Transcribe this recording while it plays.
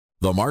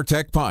The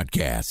MarTech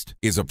Podcast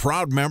is a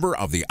proud member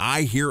of the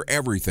I Hear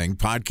Everything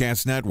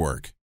Podcast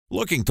Network.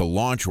 Looking to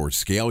launch or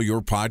scale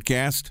your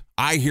podcast?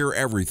 I Hear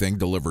Everything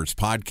delivers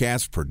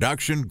podcast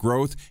production,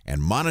 growth,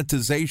 and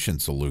monetization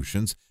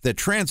solutions that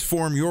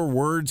transform your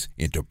words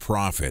into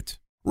profit.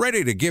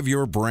 Ready to give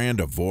your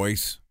brand a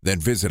voice? Then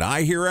visit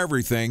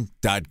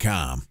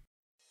iheareverything.com.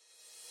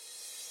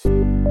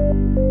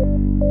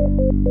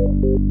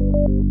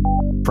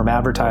 From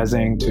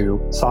advertising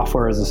to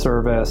software as a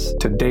service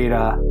to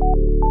data.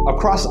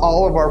 Across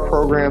all of our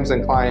programs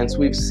and clients,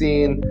 we've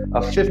seen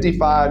a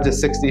 55 to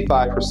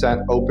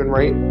 65% open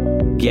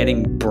rate.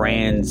 Getting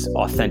brands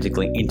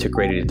authentically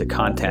integrated into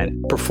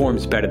content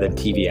performs better than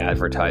TV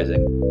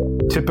advertising.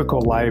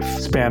 Typical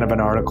lifespan of an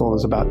article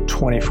is about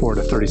 24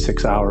 to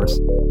 36 hours.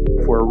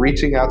 If we're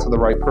reaching out to the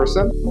right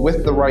person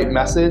with the right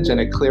message and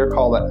a clear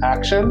call to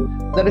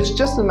action, then it's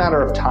just a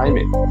matter of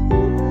timing.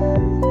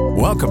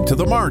 Welcome to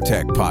the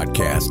MarTech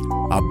Podcast,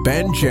 a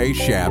Ben J.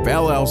 Shap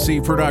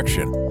LLC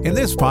production. In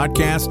this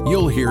podcast,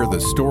 you'll hear the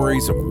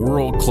stories of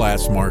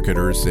world-class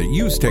marketers that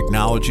use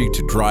technology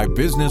to drive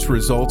business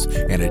results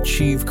and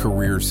achieve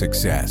career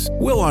success.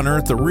 We'll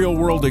unearth the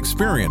real-world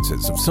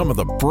experiences of some of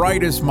the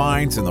brightest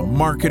minds in the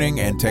marketing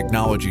and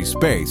technology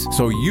space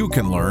so you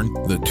can learn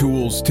the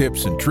tools,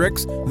 tips, and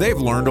tricks they've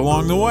learned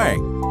along the way.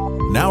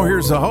 Now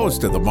here's the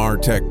host of the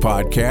MarTech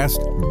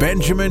Podcast,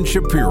 Benjamin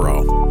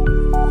Shapiro.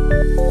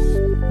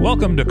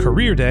 Welcome to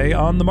Career Day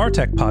on the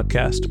MarTech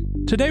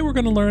Podcast. Today we're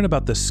going to learn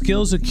about the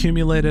skills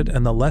accumulated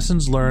and the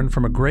lessons learned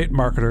from a great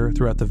marketer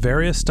throughout the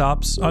various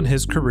stops on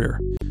his career.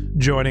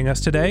 Joining us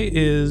today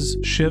is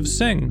Shiv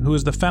Singh, who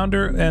is the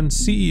founder and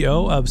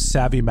CEO of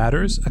Savvy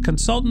Matters, a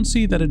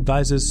consultancy that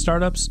advises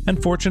startups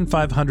and Fortune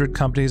 500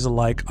 companies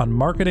alike on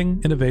marketing,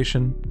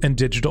 innovation, and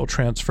digital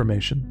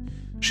transformation.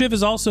 Shiv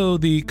is also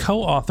the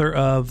co-author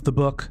of the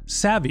book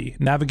Savvy,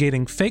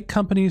 Navigating Fake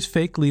Companies,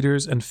 Fake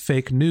Leaders, and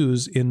Fake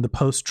News in the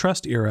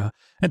Post-Trust Era.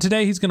 And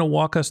today he's going to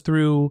walk us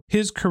through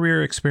his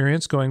career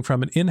experience going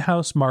from an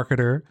in-house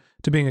marketer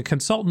to being a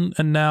consultant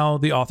and now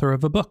the author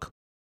of a book.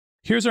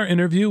 Here's our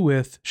interview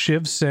with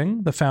Shiv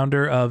Singh, the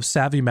founder of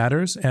Savvy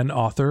Matters and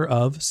author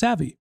of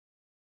Savvy.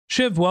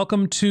 Shiv,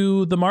 welcome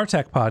to the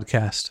MarTech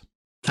Podcast.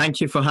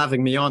 Thank you for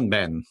having me on,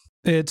 Ben.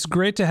 It's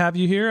great to have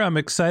you here. I'm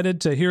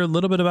excited to hear a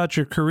little bit about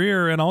your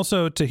career and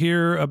also to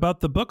hear about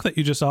the book that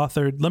you just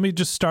authored. Let me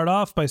just start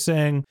off by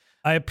saying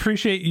I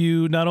appreciate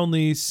you not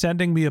only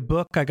sending me a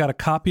book, I got a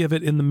copy of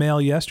it in the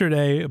mail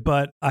yesterday,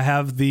 but I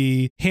have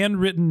the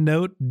handwritten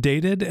note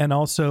dated and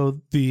also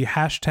the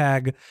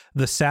hashtag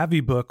The Savvy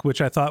Book,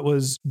 which I thought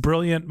was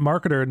brilliant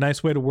marketer. A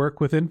nice way to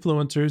work with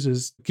influencers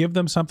is give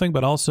them something,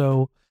 but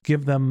also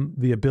give them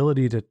the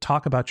ability to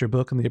talk about your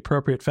book in the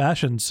appropriate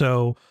fashion.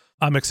 So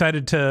I'm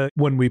excited to,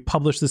 when we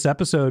publish this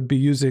episode, be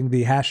using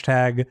the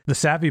hashtag The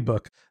Savvy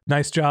Book.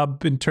 Nice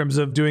job in terms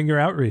of doing your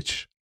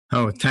outreach.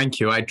 Oh, thank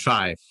you. I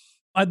try.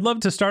 I'd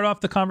love to start off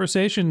the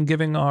conversation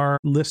giving our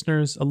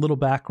listeners a little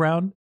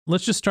background.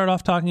 Let's just start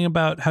off talking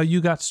about how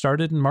you got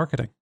started in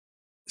marketing.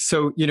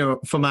 So,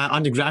 for my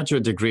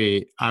undergraduate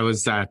degree, I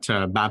was at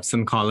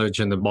Babson College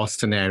in the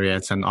Boston area.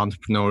 It's an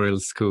entrepreneurial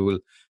school,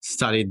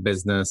 studied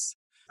business.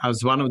 I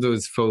was one of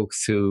those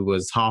folks who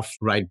was half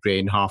right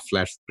brain, half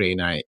left brain.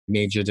 I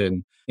majored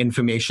in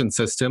information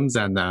systems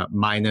and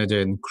minored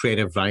in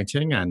creative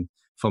writing. And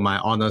for my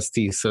honors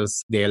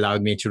thesis, they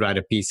allowed me to write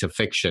a piece of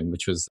fiction,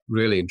 which was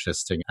really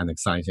interesting and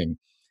exciting.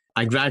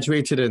 I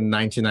graduated in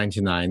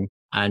 1999,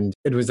 and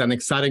it was an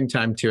exciting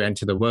time to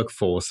enter the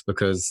workforce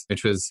because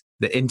it was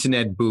the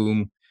internet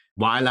boom.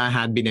 While I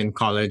had been in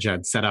college,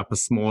 I'd set up a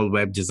small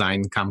web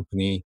design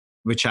company,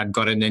 which I'd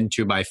gotten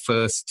into by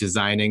first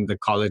designing the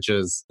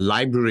college's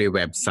library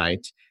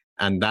website.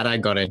 And that I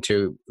got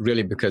into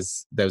really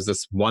because there was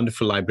this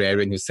wonderful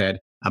librarian who said,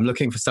 I'm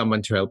looking for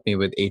someone to help me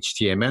with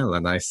HTML.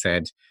 And I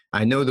said,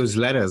 I know those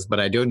letters,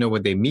 but I don't know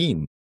what they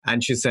mean.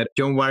 And she said,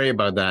 don't worry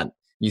about that.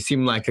 You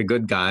seem like a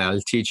good guy.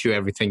 I'll teach you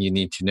everything you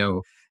need to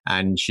know.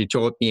 And she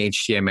taught me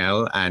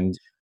HTML, and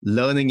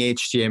learning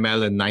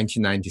HTML in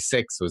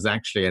 1996 was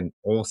actually an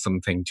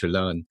awesome thing to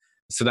learn.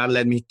 So that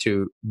led me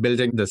to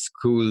building the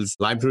school's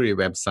library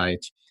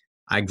website.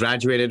 I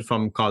graduated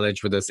from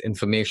college with this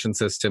information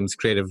systems,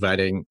 creative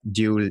writing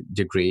dual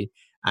degree.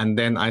 And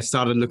then I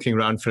started looking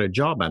around for a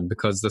job. And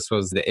because this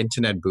was the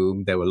internet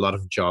boom, there were a lot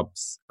of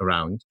jobs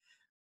around.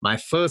 My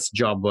first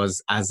job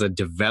was as a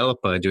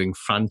developer doing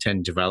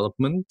front-end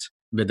development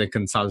with a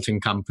consulting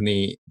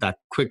company that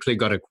quickly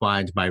got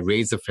acquired by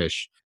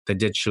Razorfish, the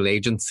digital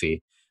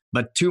agency.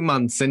 But 2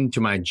 months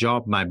into my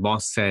job, my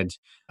boss said,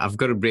 I've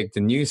got to break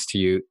the news to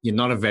you. You're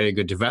not a very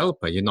good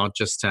developer. You're not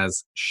just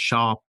as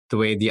sharp the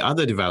way the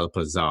other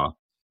developers are.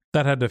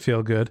 That had to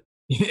feel good.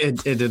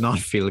 It did not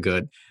feel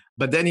good.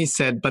 But then he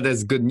said, but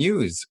there's good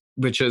news,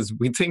 which is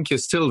we think you're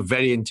still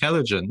very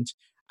intelligent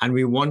and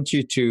we want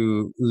you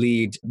to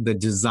lead the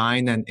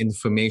design and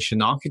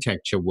information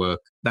architecture work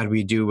that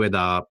we do with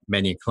our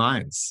many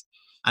clients.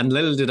 And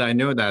little did I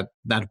know that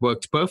that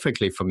worked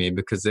perfectly for me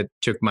because it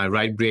took my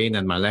right brain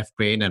and my left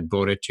brain and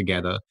brought it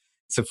together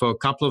So for a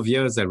couple of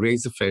years at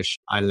Razorfish,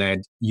 I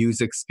led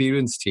user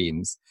experience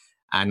teams,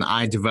 and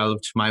I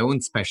developed my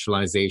own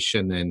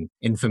specialization in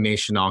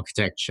information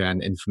architecture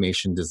and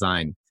information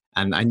design.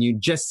 And I knew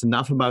just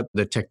enough about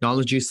the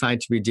technology side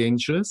to be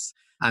dangerous.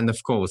 And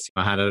of course,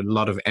 I had a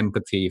lot of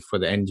empathy for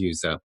the end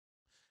user.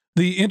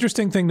 The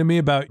interesting thing to me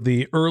about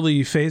the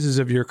early phases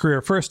of your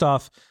career, first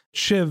off,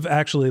 Shiv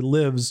actually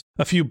lives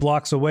a few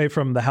blocks away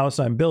from the house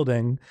I'm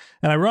building.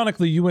 And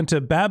ironically, you went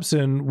to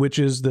Babson, which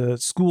is the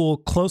school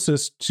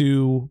closest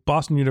to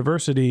Boston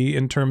University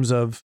in terms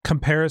of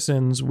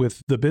comparisons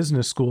with the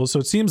business schools. So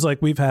it seems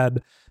like we've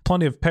had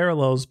plenty of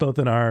parallels both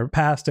in our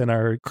past and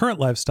our current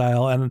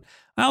lifestyle. And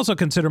I also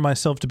consider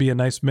myself to be a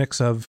nice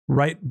mix of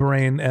right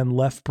brain and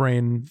left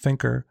brain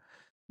thinker.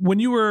 When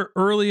you were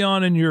early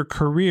on in your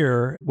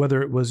career,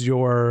 whether it was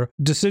your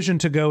decision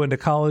to go into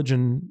college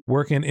and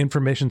work in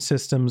information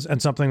systems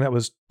and something that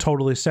was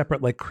totally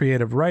separate, like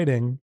creative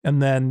writing, and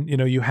then,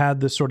 you had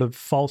this sort of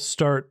false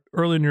start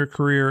early in your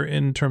career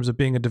in terms of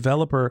being a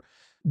developer,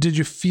 did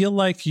you feel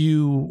like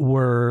you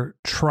were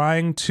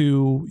trying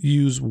to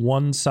use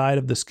one side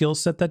of the skill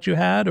set that you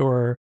had,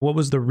 or what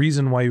was the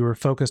reason why you were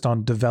focused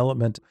on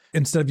development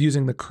instead of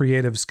using the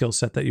creative skill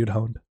set that you'd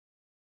honed?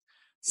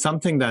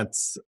 Something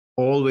that's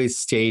always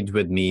stayed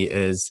with me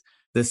is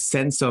the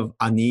sense of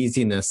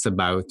uneasiness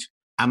about,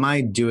 am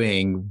I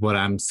doing what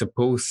I'm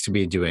supposed to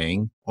be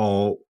doing,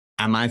 or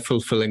am I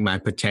fulfilling my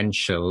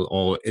potential,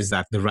 or is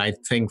that the right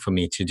thing for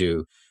me to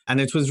do?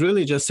 And it was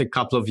really just a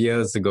couple of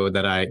years ago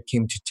that I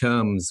came to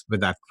terms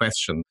with that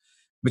question,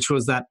 which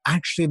was that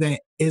actually there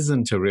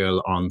isn't a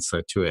real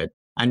answer to it.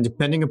 And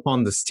depending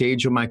upon the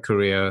stage of my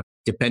career,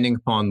 depending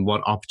upon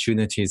what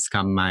opportunities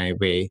come my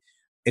way,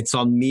 it's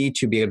on me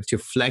to be able to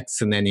flex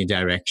in any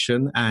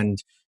direction and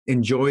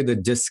enjoy the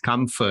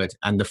discomfort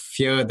and the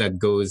fear that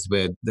goes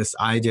with this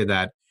idea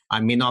that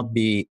I may not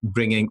be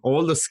bringing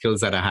all the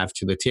skills that I have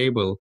to the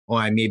table, or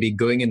I may be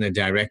going in a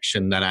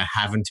direction that I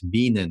haven't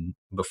been in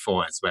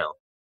before as well.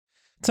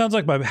 It sounds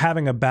like by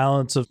having a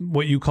balance of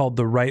what you called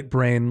the right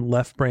brain,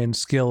 left brain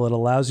skill, it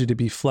allows you to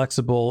be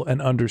flexible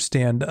and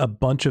understand a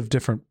bunch of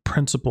different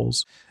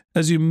principles.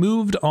 As you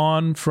moved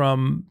on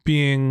from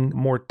being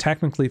more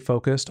technically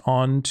focused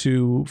on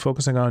to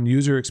focusing on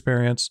user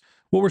experience,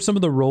 what were some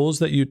of the roles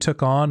that you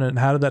took on and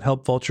how did that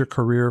help vault your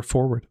career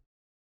forward?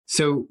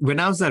 So when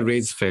I was at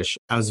Razorfish,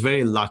 I was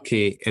very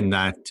lucky in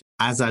that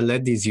as I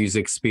led these user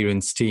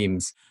experience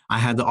teams, I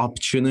had the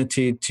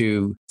opportunity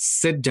to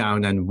sit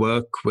down and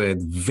work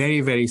with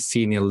very, very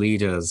senior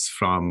leaders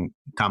from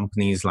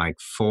companies like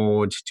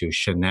Ford to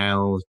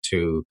Chanel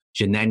to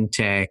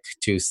Genentech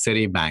to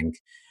Citibank.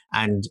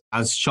 And I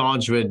was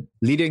charged with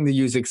leading the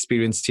user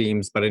experience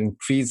teams, but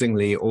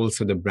increasingly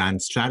also the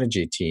brand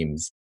strategy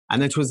teams.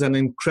 And it was an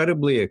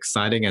incredibly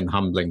exciting and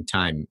humbling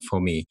time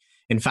for me.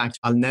 In fact,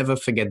 I'll never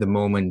forget the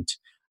moment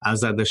I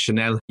was at the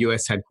Chanel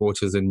US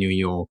headquarters in New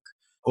York,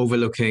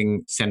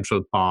 overlooking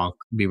Central Park.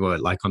 We were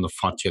like on the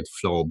 40th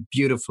floor,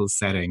 beautiful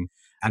setting.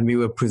 And we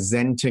were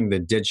presenting the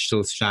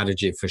digital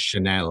strategy for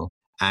Chanel.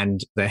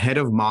 And the head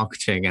of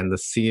marketing and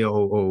the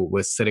COO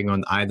were sitting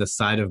on either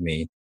side of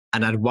me.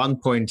 And at one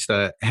point,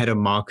 the head of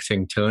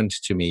marketing turned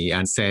to me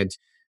and said,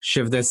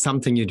 Shiv, there's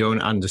something you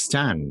don't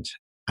understand.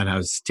 And I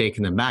was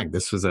taken aback.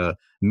 This was a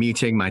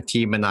meeting my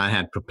team and I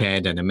had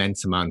prepared an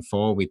immense amount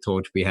for. We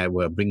thought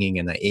were bringing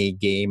in an A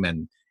game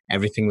and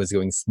everything was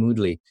going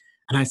smoothly.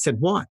 And I said,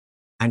 what?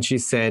 And she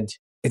said,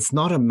 it's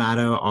not a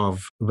matter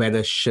of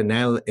whether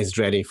Chanel is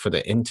ready for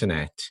the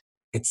internet.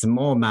 It's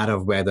more a matter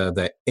of whether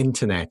the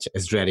internet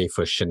is ready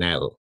for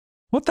Chanel.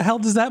 What the hell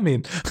does that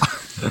mean?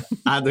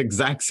 I had the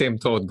exact same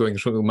thought going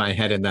through my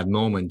head in that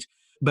moment.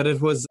 But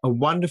it was a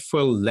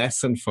wonderful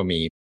lesson for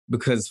me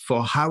because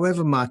for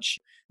however much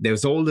there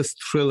was all this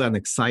thrill and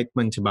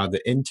excitement about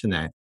the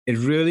internet, it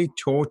really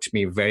taught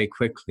me very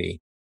quickly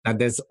that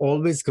there's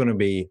always going to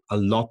be a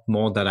lot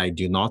more that I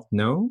do not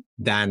know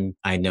than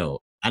I know.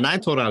 And I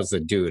thought I was a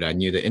dude. I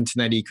knew the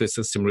internet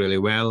ecosystem really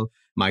well.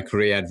 My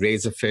career at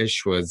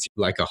Razorfish was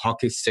like a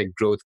hockey stick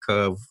growth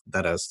curve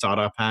that a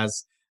startup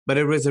has. But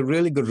it was a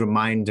really good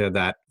reminder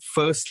that,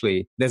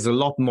 firstly, there's a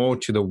lot more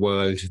to the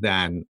world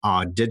than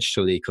our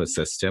digital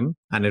ecosystem.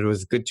 And it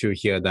was good to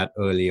hear that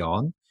early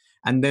on.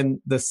 And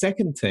then the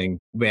second thing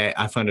where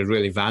I found it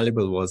really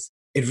valuable was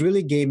it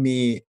really gave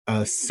me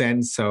a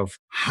sense of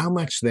how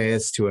much there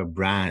is to a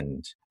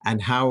brand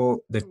and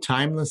how the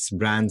timeless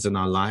brands in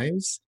our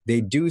lives,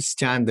 they do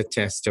stand the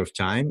test of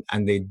time.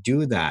 And they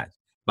do that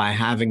by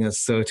having a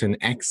certain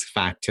X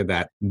factor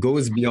that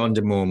goes beyond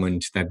a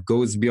moment, that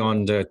goes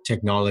beyond a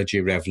technology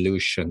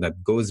revolution,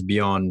 that goes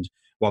beyond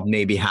what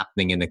may be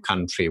happening in a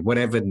country,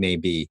 whatever it may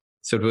be.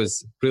 So it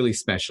was really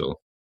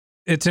special.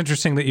 It's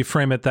interesting that you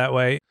frame it that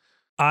way.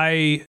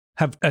 I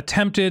have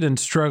attempted and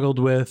struggled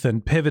with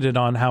and pivoted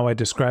on how I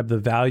describe the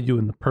value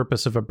and the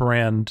purpose of a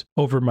brand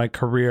over my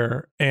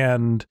career.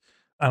 And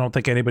I don't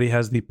think anybody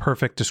has the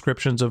perfect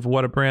descriptions of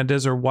what a brand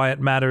is or why it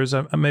matters.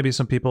 Maybe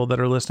some people that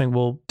are listening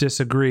will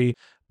disagree.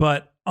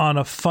 But on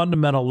a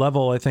fundamental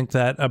level, I think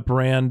that a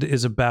brand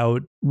is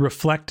about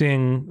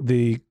reflecting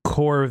the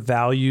core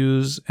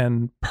values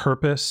and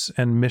purpose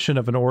and mission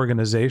of an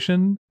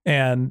organization.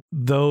 And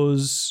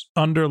those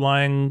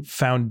underlying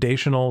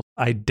foundational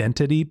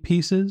identity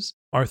pieces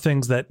are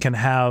things that can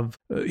have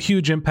a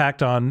huge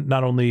impact on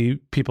not only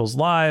people's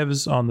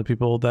lives, on the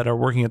people that are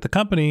working at the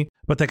company,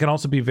 but they can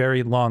also be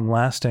very long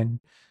lasting.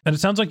 And it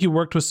sounds like you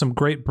worked with some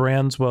great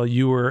brands while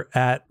you were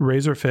at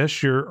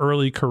Razorfish. Your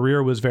early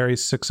career was very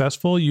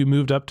successful. You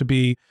moved up to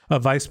be a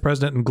vice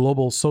president and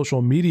global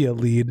social media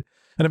lead.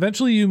 And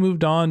eventually you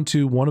moved on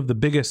to one of the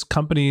biggest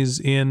companies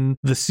in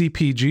the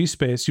CPG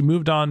space. You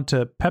moved on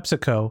to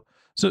PepsiCo.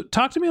 So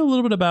talk to me a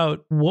little bit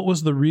about what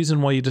was the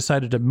reason why you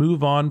decided to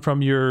move on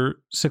from your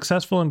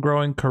successful and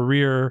growing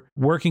career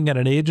working at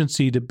an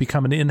agency to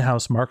become an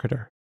in-house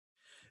marketer.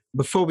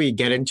 Before we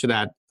get into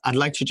that, I'd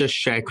like to just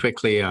share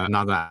quickly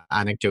another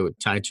anecdote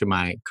tied to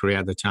my career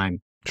at the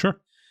time. Sure.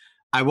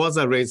 I was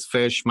at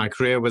Razorfish, my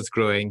career was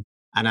growing,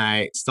 and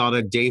I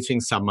started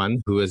dating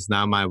someone who is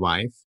now my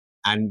wife.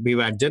 And we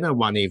were at dinner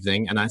one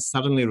evening, and I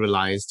suddenly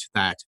realized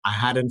that I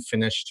hadn't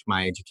finished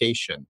my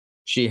education.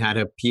 She had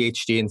a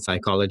PhD in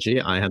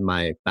psychology. I had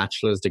my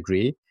bachelor's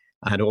degree.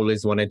 I had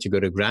always wanted to go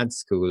to grad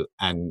school,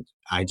 and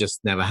I just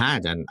never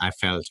had. And I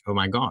felt, oh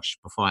my gosh,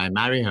 before I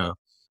marry her,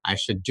 I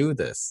should do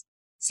this.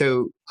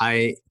 So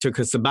I took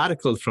a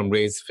sabbatical from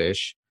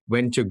Razorfish,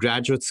 went to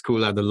graduate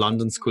school at the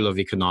London School of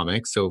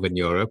Economics over in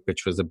Europe,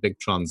 which was a big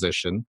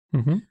transition.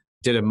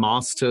 Did a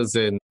master's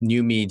in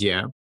new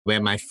media,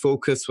 where my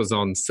focus was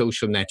on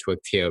social network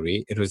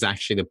theory. It was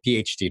actually the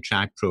PhD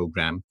track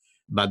program.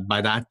 But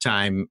by that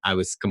time, I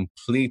was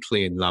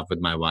completely in love with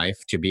my wife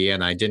to be,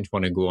 and I didn't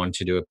want to go on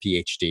to do a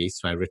PhD.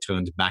 So I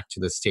returned back to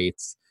the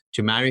States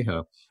to marry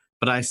her.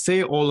 But I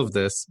say all of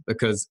this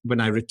because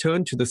when I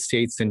returned to the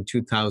States in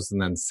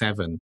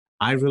 2007,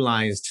 I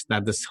realized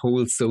that this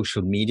whole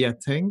social media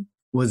thing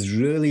was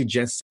really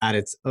just at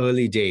its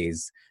early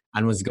days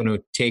and was going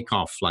to take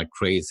off like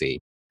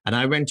crazy. And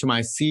I went to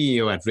my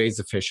CEO at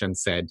Razorfish and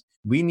said,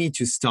 we need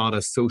to start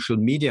a social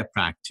media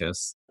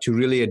practice to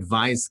really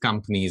advise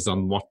companies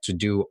on what to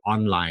do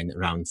online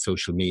around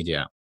social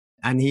media.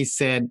 And he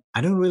said, I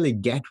don't really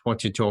get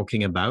what you're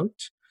talking about,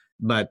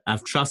 but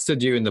I've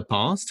trusted you in the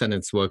past and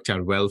it's worked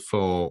out well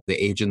for the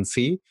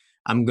agency.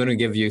 I'm going to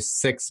give you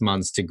 6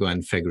 months to go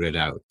and figure it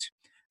out.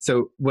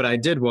 So what I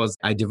did was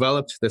I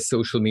developed the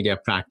social media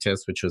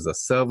practice, which was a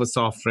service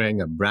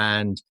offering, a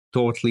brand,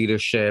 thought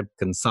leadership,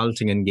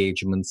 consulting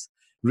engagements,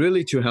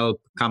 really to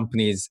help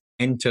companies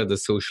enter the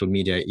social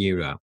media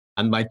era.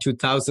 And by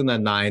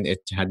 2009, it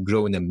had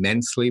grown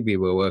immensely. We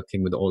were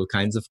working with all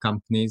kinds of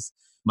companies.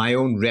 My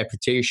own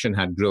reputation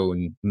had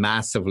grown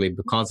massively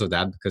because of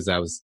that, because I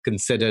was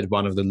considered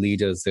one of the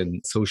leaders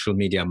in social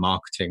media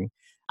marketing.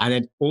 And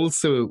it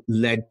also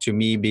led to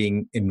me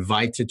being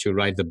invited to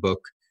write the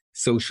book,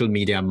 Social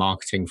Media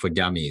Marketing for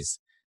Dummies.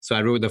 So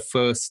I wrote the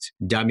first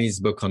dummies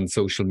book on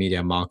social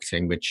media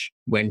marketing, which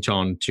went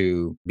on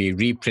to be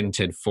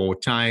reprinted 4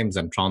 times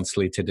and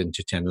translated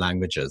into 10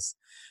 languages.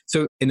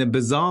 So in a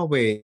bizarre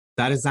way,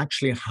 that is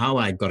actually how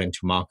I got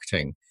into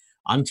marketing.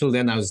 Until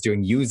then, I was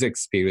doing user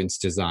experience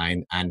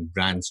design and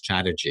brand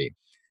strategy.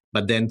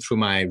 But then through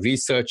my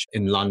research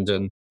in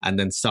London and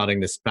then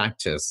starting this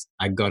practice,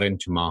 I got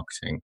into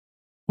marketing.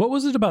 What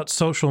was it about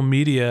social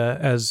media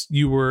as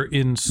you were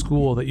in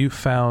school that you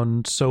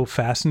found so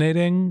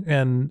fascinating?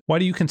 And why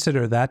do you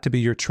consider that to be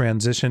your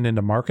transition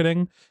into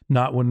marketing,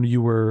 not when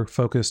you were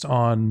focused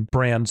on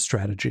brand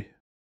strategy?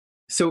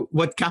 So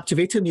what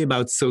captivated me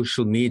about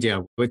social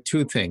media were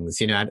 2 things.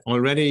 I'd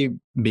already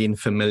been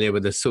familiar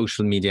with the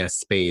social media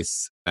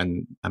space,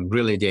 and I'm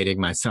really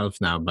dating myself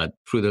now, but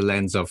through the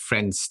lens of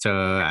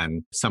Friendster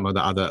and some of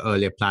the other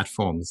earlier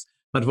platforms.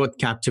 But what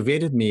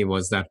captivated me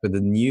was that with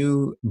the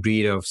new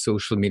breed of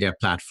social media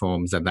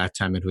platforms, at that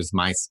time it was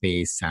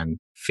MySpace and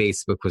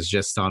Facebook was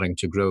just starting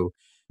to grow,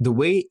 the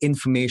way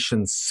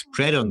information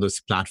spread on those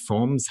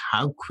platforms,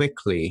 how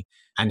quickly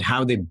and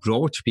how they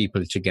brought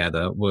people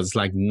together was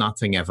like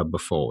nothing ever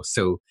before.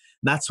 So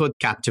that's what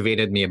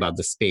captivated me about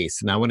the space.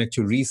 And I wanted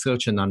to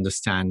research and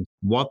understand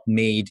what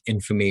made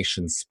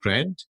information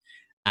spread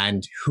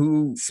and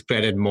who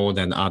spread it more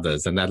than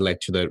others. And that led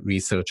to the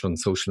research on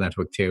social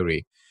network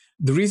theory.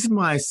 The reason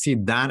why I see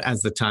that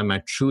as the time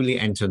I truly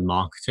entered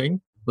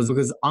marketing was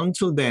because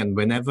until then,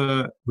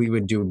 whenever we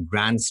would do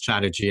brand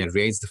strategy at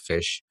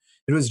Razorfish,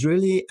 it was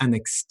really an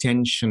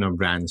extension of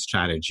brand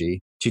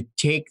strategy to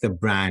take the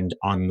brand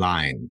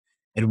online.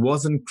 It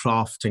wasn't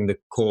crafting the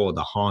core,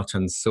 the heart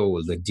and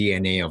soul, the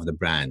DNA of the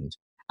brand.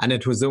 And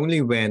it was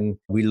only when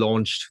we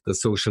launched the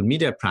social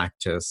media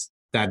practice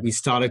that we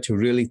started to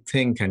really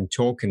think and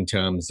talk in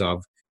terms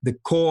of the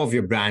core of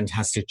your brand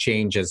has to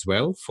change as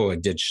well for a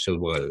digital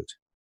world.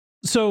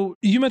 So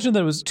you mentioned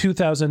that it was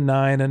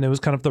 2009 and it was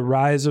kind of the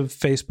rise of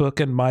Facebook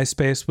and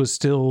MySpace was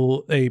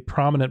still a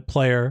prominent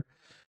player.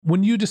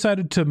 When you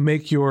decided to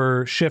make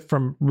your shift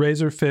from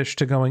Razorfish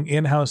to going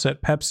in-house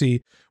at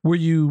Pepsi, were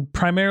you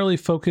primarily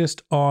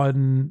focused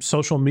on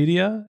social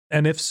media?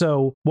 And if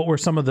so, what were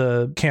some of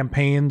the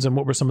campaigns and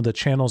what were some of the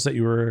channels that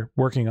you were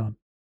working on?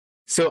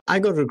 So I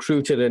got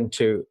recruited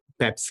into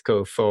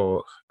PepsiCo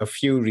for a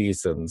few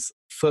reasons.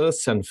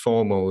 First and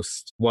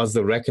foremost was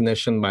the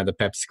recognition by the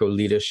PepsiCo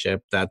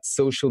leadership that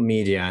social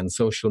media and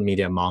social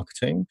media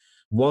marketing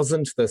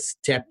wasn't the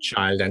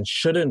stepchild and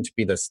shouldn't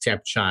be the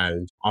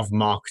stepchild of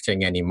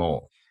marketing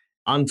anymore.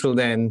 Until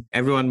then,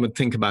 everyone would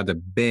think about the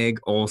big,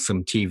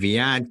 awesome TV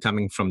ad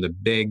coming from the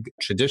big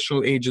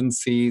traditional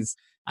agencies,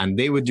 and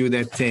they would do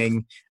their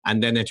thing.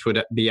 And then it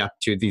would be up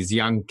to these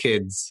young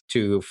kids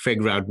to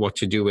figure out what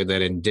to do with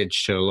it in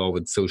digital or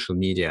with social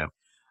media.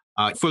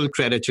 Full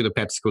credit to the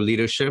PepsiCo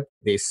leadership.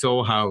 They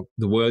saw how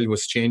the world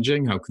was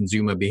changing, how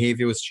consumer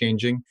behavior was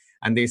changing.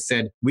 And they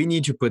said, we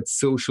need to put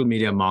social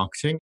media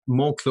marketing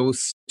more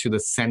close to the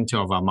center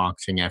of our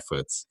marketing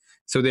efforts.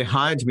 So they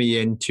hired me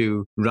in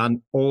to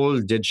run all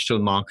digital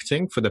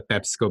marketing for the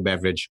PepsiCo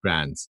beverage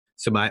brands.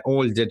 So by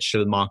all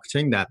digital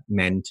marketing, that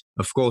meant,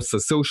 of course, the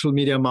social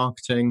media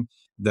marketing,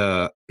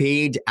 the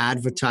paid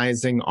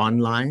advertising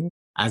online,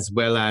 as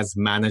well as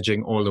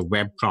managing all the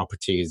web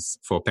properties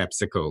for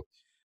PepsiCo.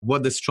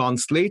 What this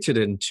translated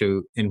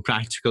into in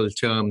practical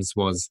terms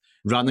was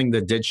running the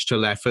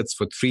digital efforts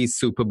for 3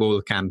 Super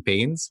Bowl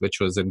campaigns, which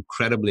was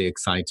incredibly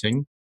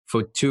exciting,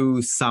 for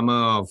 2 Summer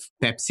of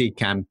Pepsi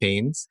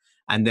campaigns,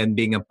 and then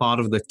being a part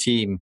of the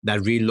team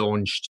that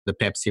relaunched the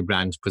Pepsi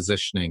brand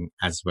positioning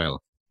as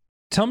well.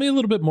 Tell me a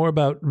little bit more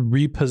about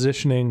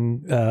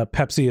repositioning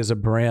Pepsi as a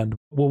brand.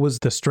 What was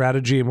the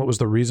strategy and what was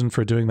the reason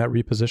for doing that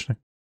repositioning?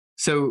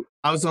 So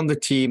I was on the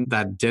team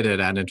that did it,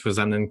 and it was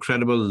an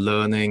incredible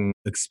learning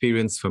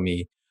experience for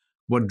me.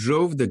 What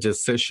drove the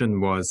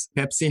decision was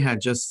Pepsi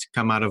had just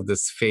come out of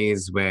this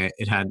phase where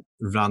it had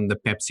run the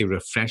Pepsi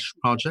Refresh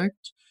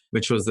project,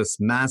 which was this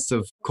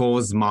massive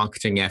cause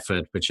marketing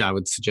effort, which I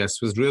would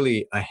suggest was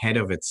really ahead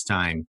of its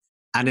time.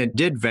 And it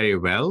did very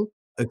well,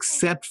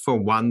 except for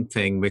one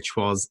thing, which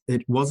was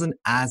it wasn't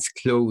as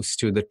close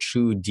to the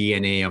true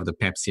DNA of the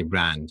Pepsi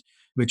brand,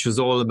 which was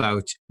all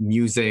about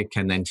music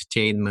and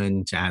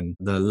entertainment and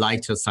the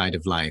lighter side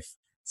of life.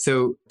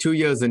 So 2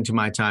 years into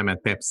my time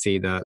at Pepsi,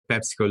 the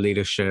PepsiCo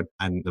leadership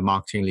and the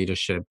marketing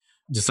leadership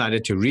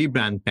decided to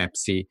rebrand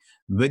Pepsi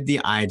with the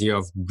idea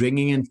of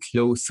bringing it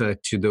closer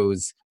to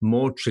those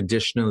more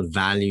traditional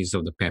values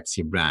of the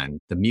Pepsi brand,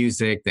 the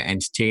music, the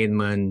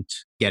entertainment,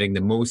 getting the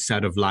most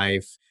out of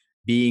life,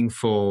 being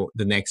for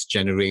the next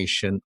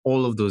generation,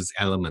 all of those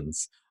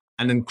elements.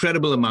 An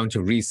incredible amount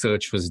of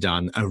research was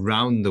done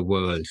around the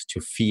world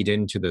to feed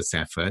into this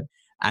effort.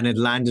 And it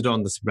landed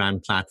on this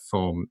brand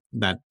platform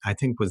that I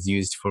think was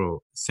used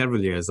for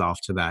several years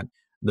after that,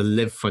 the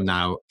Live for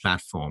Now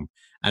platform.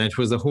 And it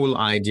was the whole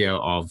idea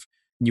of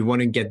you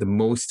want to get the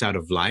most out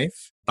of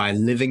life by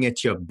living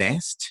at your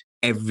best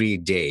every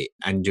day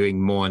and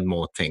doing more and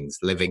more things,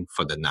 living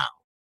for the now.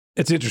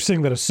 It's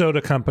interesting that a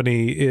soda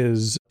company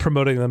is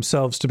promoting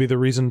themselves to be the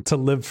reason to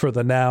live for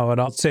the now.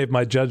 And I'll save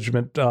my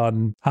judgment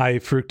on high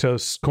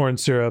fructose corn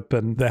syrup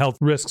and the health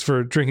risks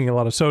for drinking a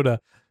lot of soda.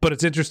 But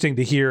it's interesting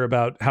to hear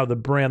about how the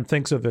brand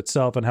thinks of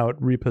itself and how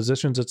it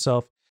repositions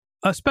itself.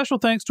 A special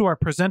thanks to our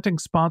presenting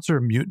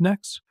sponsor,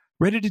 Mutinex.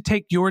 Ready to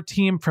take your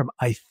team from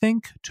I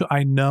think to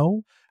I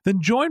know?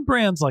 Then join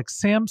brands like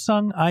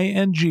Samsung,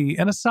 ING,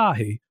 and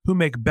Asahi who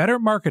make better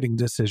marketing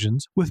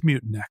decisions with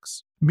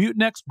Mutinex.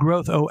 Mutinex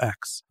Growth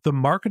OX, the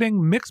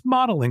marketing mix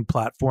modeling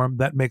platform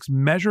that makes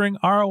measuring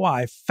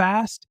ROI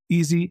fast,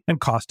 easy, and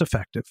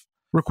cost-effective.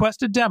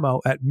 Request a demo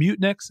at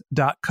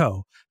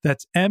mutinex.co.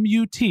 That's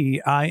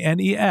MUTINEX.co.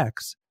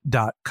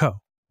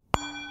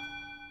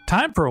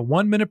 Time for a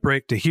 1-minute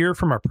break to hear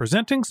from our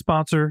presenting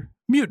sponsor,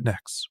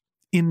 Mutinex.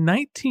 In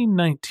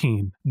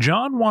 1919,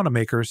 John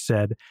Wanamaker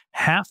said,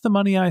 "Half the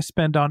money I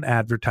spend on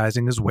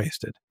advertising is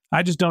wasted.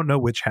 I just don't know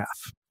which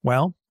half."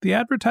 Well, the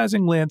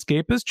advertising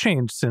landscape has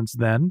changed since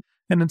then,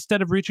 and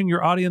instead of reaching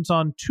your audience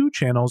on 2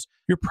 channels,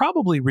 you're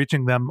probably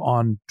reaching them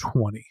on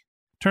 20.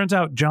 Turns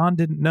out John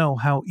didn't know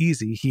how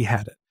easy he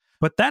had it.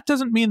 But that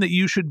doesn't mean that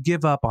you should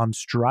give up on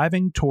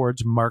striving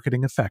towards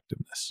marketing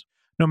effectiveness.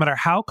 No matter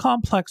how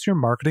complex your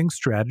marketing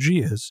strategy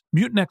is,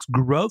 Mutinex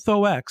Growth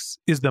OX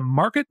is the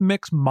market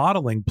mix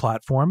modeling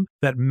platform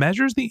that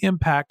measures the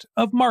impact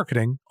of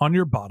marketing on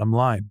your bottom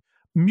line.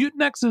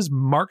 Mutinex's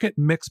market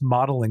mix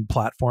modeling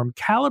platform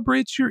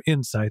calibrates your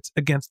insights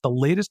against the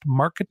latest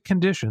market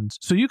conditions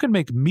so you can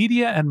make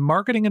media and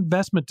marketing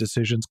investment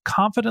decisions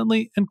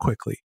confidently and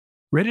quickly.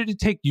 Ready to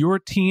take your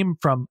team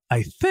from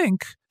I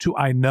think to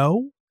I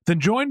know? Then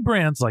join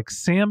brands like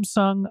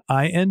Samsung,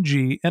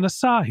 ING, and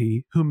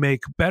Asahi who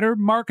make better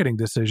marketing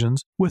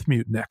decisions with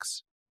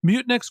Mutinex.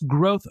 Mutinex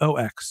Growth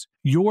OX.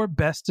 Your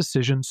best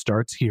decision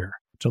starts here.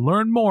 To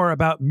learn more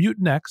about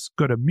Mutinex,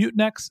 go to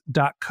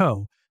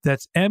mutinex.co.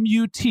 That's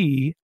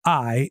MUTINEX.co.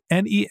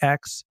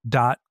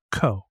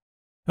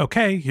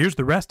 Okay, here's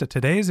the rest of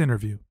today's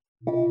interview.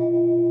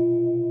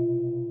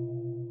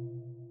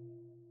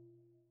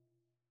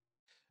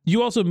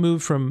 You also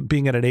moved from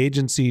being at an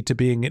agency to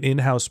being an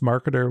in-house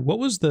marketer. What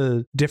was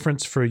the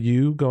difference for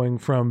you going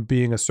from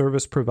being a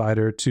service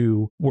provider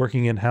to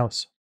working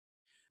in-house?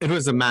 It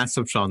was a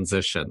massive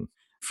transition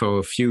for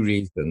a few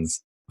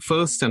reasons.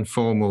 First and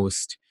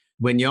foremost,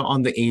 when you're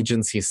on the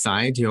agency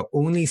side, you're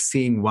only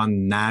seeing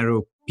one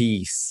narrow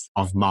piece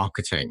of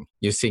marketing.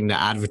 You're seeing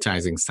the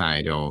advertising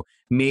side or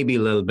maybe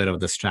a little bit of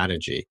the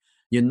strategy.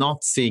 You're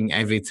not seeing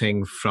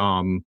everything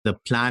from the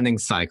planning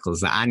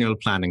cycles, the annual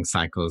planning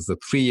cycles, the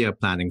 3-year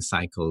planning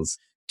cycles,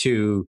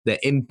 to the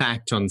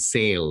impact on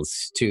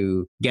sales,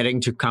 to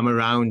getting to come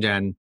around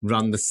and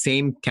run the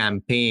same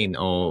campaign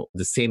or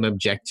the same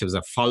objectives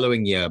the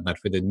following year, but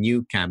with a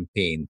new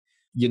campaign.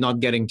 You're not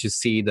getting to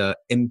see the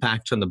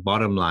impact on the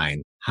bottom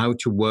line, how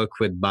to work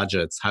with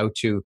budgets, how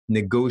to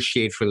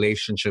negotiate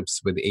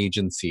relationships with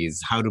agencies,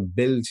 how to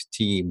build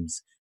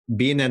teams.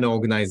 Being an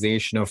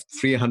organization of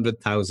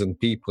 300,000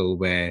 people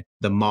where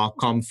the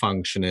Marcom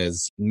function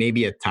is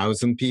maybe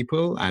 1,000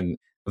 people and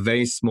a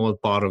very small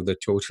part of the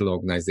total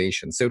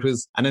organization. So it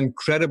was an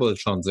incredible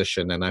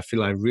transition, and I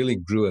feel I really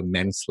grew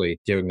immensely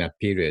during that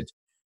period.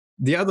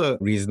 The other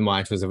reason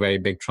why it was a very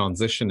big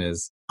transition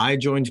is I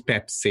joined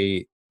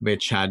Pepsi,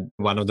 which had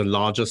one of the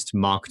largest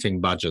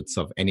marketing budgets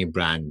of any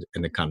brand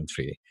in the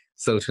country,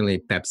 certainly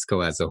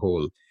PepsiCo as a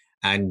whole.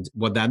 And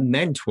what that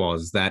meant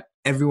was that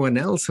everyone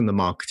else in the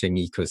marketing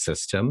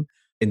ecosystem,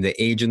 in the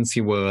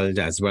agency world,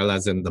 as well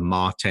as in the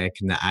MarTech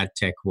and the ad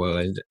tech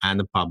world, and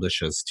the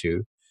publishers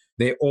too,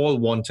 they all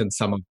wanted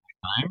some of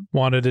my time.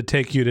 Wanted to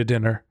take you to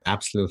dinner.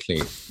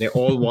 Absolutely. They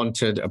all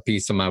wanted a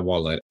piece of my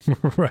wallet.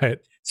 Right.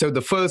 So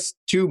the first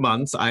 2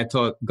 months, I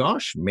thought,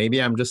 gosh,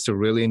 maybe I'm just a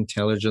really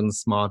intelligent,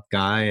 smart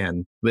guy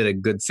and with a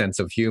good sense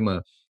of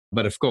humor.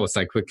 But of course,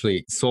 I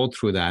quickly saw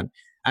through that.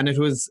 And it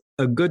was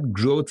a good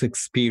growth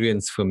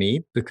experience for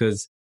me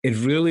because it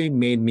really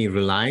made me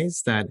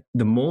realize that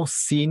the more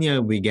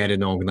senior we get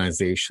in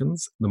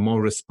organizations, the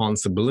more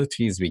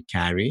responsibilities we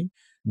carry,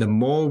 the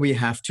more we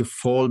have to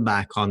fall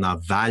back on our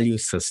value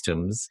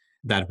systems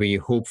that we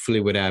hopefully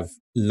would have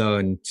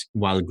learned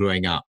while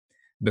growing up.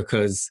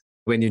 Because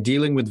when you're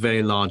dealing with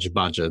very large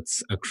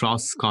budgets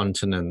across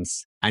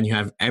continents and you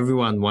have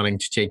everyone wanting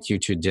to take you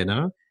to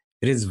dinner,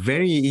 it is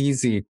very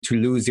easy to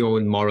lose your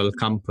own moral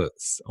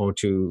compass or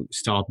to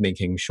start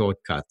making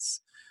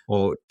shortcuts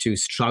or to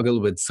struggle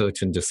with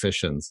certain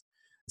decisions.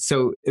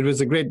 So it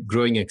was a great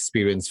growing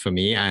experience for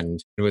me,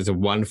 and it was a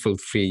wonderful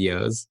 3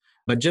 years.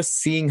 But just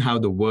seeing how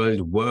the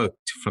world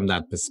worked from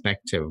that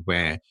perspective,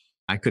 where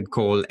I could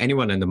call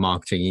anyone in the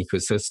marketing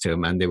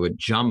ecosystem and they would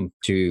jump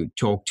to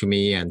talk to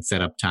me and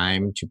set up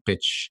time to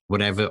pitch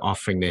whatever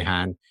offering they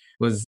had,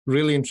 was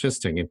really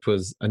interesting. It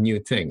was a new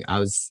thing. I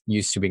was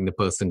used to being the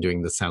person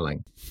doing the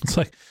selling. It's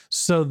like,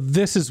 so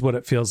this is what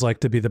it feels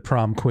like to be the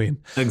prom queen.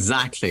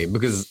 Exactly,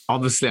 because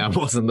obviously I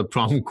wasn't the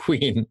prom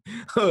queen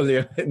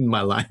earlier in my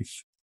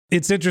life.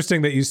 It's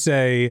interesting that you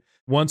say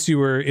once you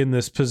were in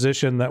this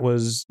position that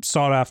was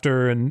sought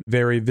after and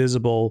very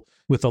visible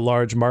with a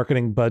large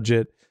marketing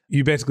budget,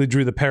 you basically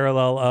drew the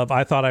parallel of,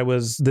 I thought I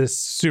was this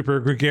super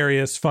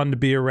gregarious, fun to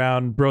be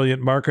around,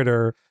 brilliant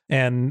marketer,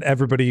 and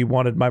everybody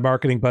wanted my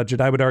marketing budget.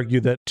 I would argue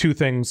that two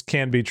things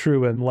can be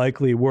true and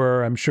likely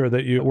were. I'm sure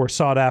that you were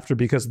sought after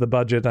because of the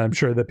budget. I'm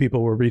sure that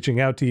people were reaching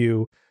out to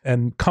you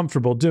and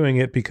comfortable doing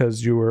it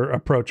because you were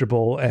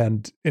approachable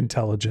and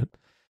intelligent.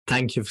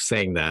 Thank you for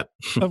saying that.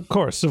 Of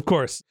course, of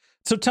course.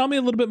 So tell me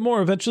a little bit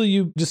more. Eventually,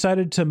 you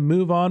decided to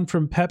move on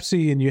from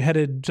Pepsi and you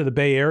headed to the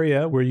Bay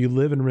Area where you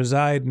live and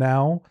reside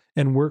now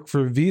and work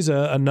for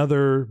Visa,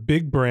 another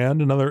big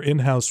brand, another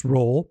in-house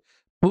role.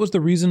 What was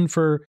the reason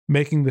for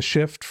making the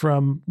shift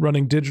from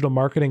running digital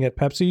marketing at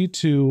Pepsi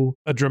to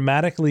a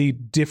dramatically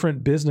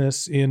different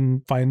business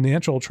in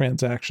financial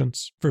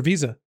transactions for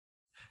Visa?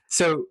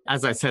 So,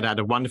 as I said, I had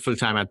a wonderful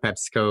time at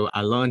PepsiCo.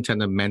 I learned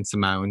an immense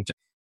amount.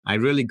 I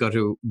really got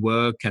to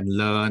work and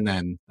learn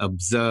and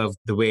observe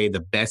the way the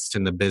best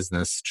in the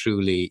business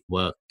truly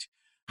worked.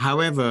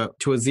 However,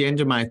 towards the end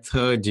of my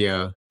third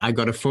year, I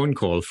got a phone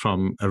call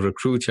from a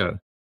recruiter,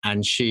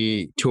 and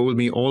she told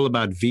me all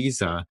about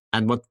Visa.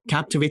 And what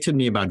captivated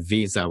me about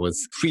Visa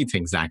was three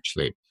things,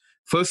 actually.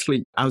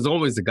 Firstly, I was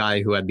always a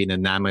guy who had been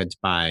enamored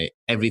by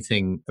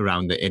everything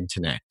around the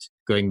internet,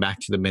 going back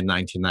to the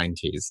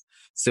mid-1990s.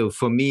 So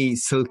for me,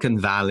 Silicon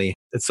Valley,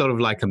 it's sort of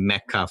like a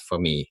mecca for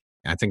me.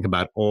 I think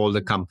about all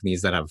the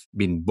companies that have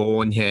been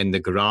born here in the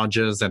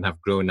garages and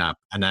have grown up.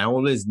 And I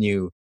always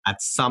knew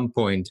at some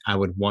point I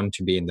would want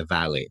to be in the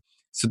Valley.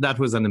 So that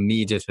was an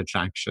immediate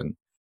attraction.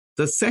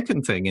 The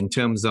second thing, in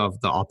terms of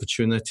the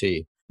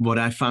opportunity, what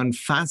I found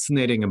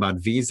fascinating about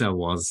Visa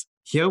was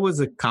here was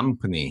a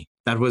company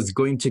that was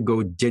going to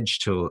go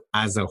digital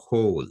as a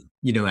whole,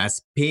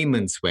 as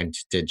payments went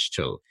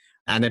digital.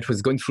 And it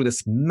was going through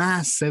this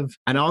massive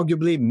and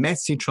arguably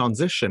messy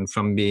transition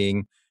from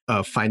being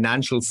a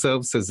financial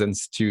services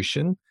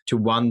institution to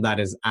one that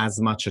is as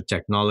much a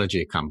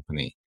technology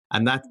company.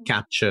 And that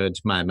captured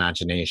my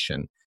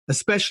imagination,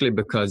 especially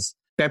because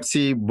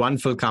Pepsi,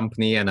 wonderful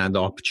company, and I had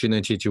the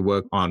opportunity to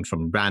work on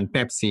from brand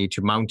Pepsi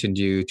to Mountain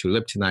Dew to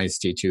Lipton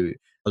Iced Tea to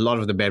a lot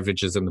of the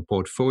beverages in the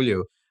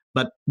portfolio,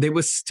 but they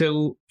were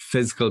still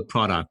physical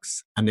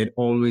products and they'd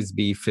always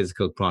be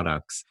physical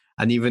products.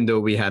 And even though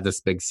we had this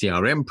big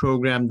CRM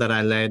program that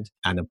I led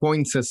and a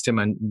point system,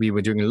 and we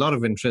were doing a lot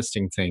of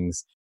interesting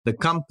things, the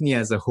company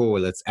as a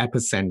whole, its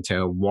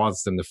epicenter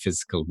was in the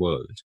physical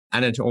world.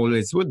 And it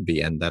always would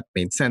be. And that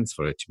made sense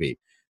for it to be.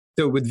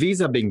 So with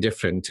Visa being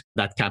different,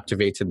 that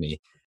captivated me.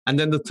 And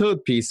then the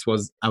third piece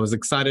was I was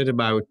excited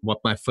about what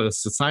my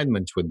first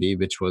assignment would be,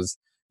 which was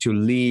to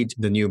lead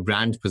the new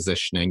brand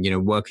positioning,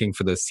 working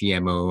for the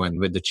CMO and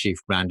with the chief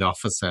brand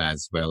officer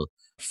as well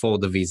for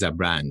the Visa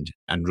brand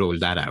and roll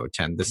that out.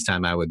 And this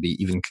time I would be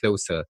even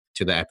closer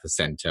to the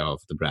epicenter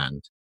of the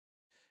brand.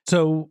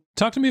 So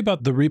talk to me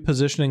about the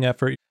repositioning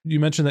effort. You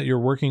mentioned that you're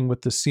working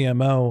with the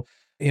CMO.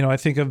 I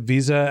think of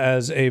Visa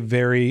as a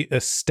very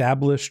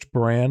established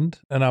brand.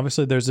 And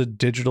obviously there's a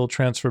digital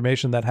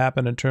transformation that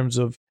happened in terms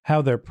of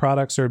how their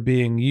products are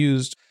being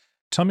used.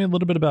 Tell me a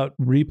little bit about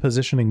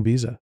repositioning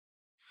Visa.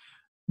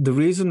 The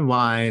reason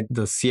why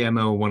the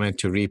CMO wanted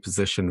to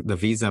reposition the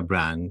Visa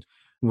brand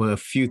were a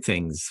few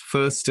things.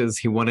 First is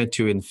he wanted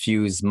to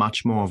infuse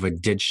much more of a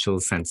digital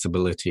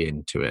sensibility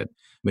into it,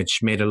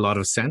 which made a lot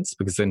of sense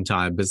because the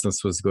entire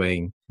business was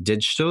going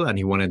digital and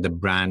he wanted the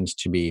brand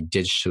to be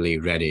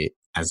digitally ready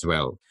as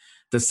well.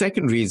 The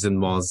second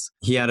reason was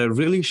he had a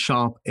really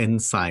sharp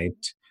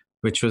insight,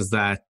 which was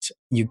that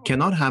you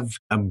cannot have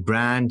a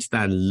brand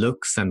that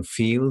looks and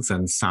feels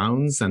and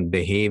sounds and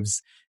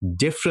behaves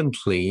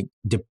differently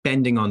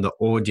depending on the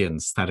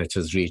audience that it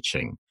is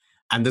reaching.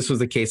 And this was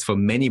the case for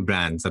many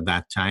brands at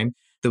that time.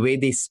 The way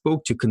they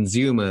spoke to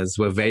consumers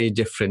were very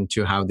different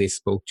to how they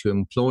spoke to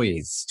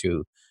employees,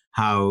 to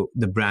how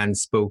the brand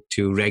spoke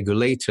to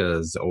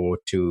regulators or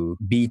to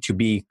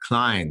B2B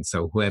clients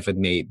or whoever it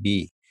may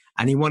be.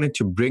 And he wanted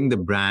to bring the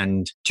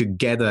brand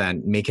together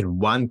and make it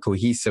one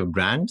cohesive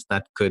brand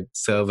that could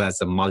serve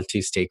as a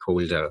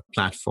multi-stakeholder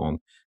platform.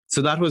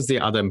 So that was the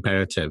other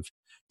imperative.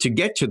 To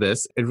get to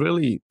this, it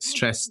really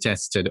stress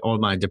tested all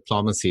my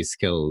diplomacy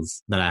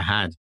skills that I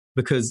had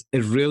because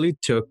it really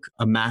took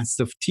a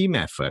massive team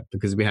effort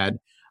because we had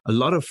a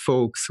lot of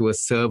folks who were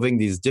serving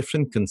these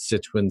different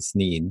constituents'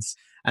 needs,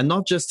 and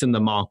not just in the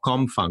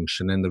Marcom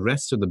function and the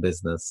rest of the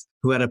business,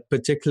 who had a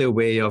particular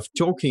way of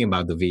talking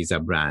about the Visa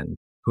brand,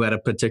 who had a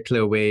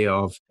particular way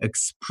of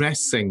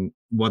expressing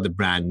what the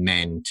brand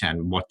meant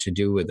and what to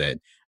do with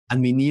it.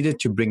 And we needed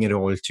to bring it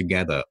all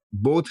together,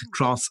 both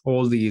across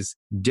all these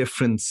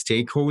different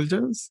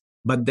stakeholders,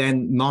 but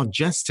then not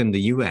just in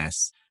the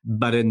US,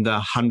 but in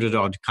the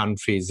 100-odd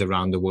countries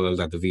around the world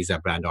that the Visa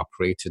brand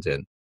operated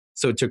in.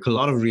 So it took a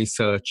lot of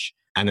research,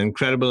 an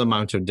incredible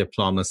amount of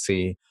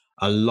diplomacy,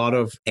 a lot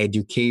of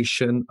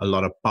education, a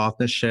lot of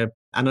partnership,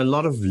 and a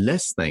lot of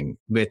listening,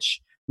 which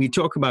we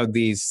talk about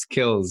these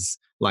skills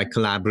like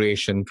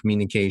collaboration,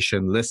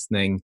 communication,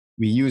 listening.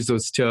 We use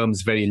those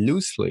terms very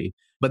loosely,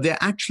 but they're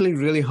actually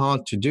really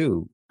hard to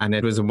do. And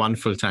it was a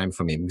wonderful time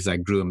for me because I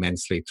grew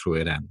immensely through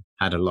it and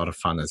had a lot of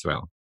fun as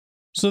well.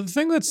 So the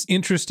thing that's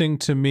interesting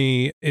to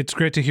me, it's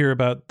great to hear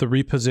about the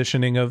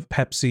repositioning of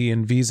Pepsi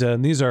and Visa.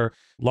 And these are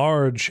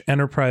large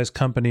enterprise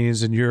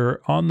companies, and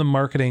you're on the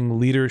marketing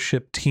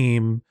leadership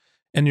team,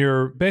 and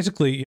you're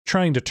basically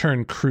trying to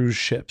turn cruise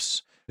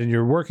ships. And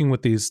you're working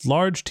with these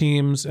large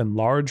teams and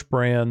large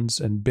brands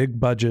and big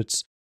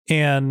budgets.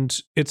 And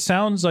it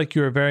sounds like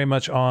you're very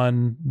much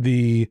on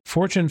the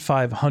Fortune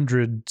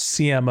 500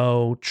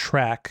 CMO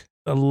track.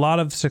 A lot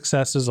of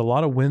successes, a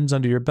lot of wins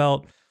under your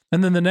belt.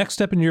 And then the next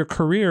step in your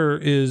career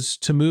is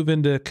to move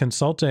into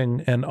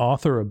consulting and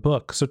author a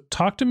book. So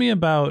talk to me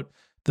about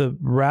the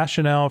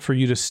rationale for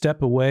you to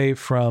step away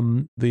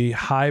from the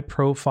high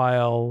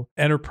profile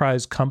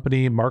enterprise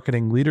company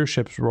marketing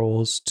leadership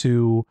roles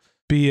to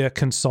be a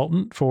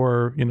consultant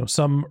for,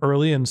 some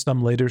early and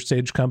some later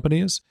stage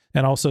companies,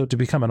 and also to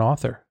become an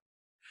author.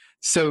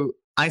 So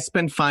I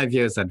spent 5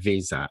 years at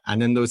Visa.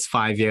 And in those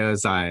 5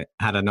 years, I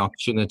had an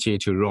opportunity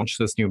to launch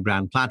this new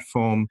brand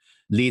platform,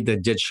 lead the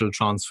digital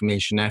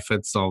transformation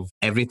efforts of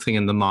everything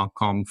in the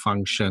Marcom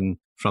function,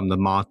 from the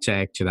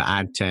MarTech to the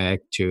AdTech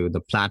to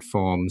the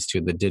platforms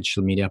to the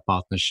digital media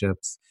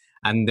partnerships.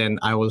 And then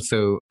I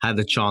also had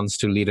the chance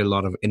to lead a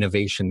lot of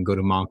innovation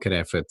go-to-market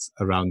efforts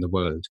around the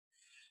world.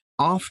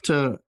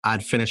 After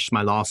I'd finished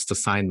my last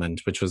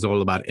assignment, which was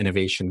all about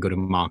innovation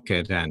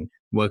go-to-market and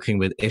working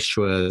with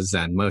issuers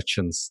and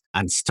merchants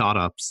and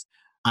startups,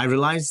 I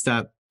realized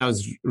that I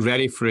was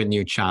ready for a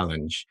new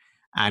challenge.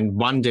 And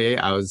one day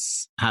I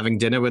was having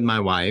dinner with my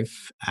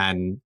wife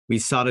and we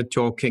started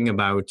talking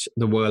about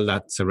the world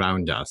that's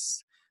around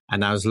us.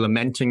 And I was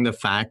lamenting the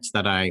fact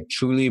that I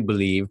truly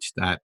believed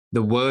that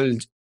the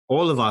world,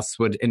 all of us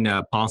would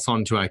pass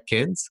on to our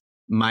kids,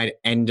 might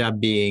end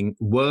up being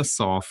worse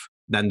off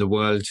than the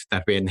world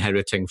that we're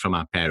inheriting from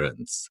our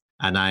parents.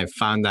 And I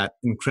found that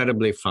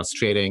incredibly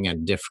frustrating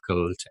and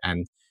difficult.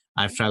 And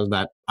I felt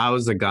that I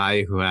was a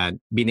guy who had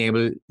been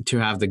able to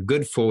have the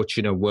good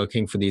fortune of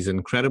working for these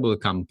incredible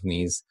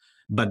companies,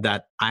 but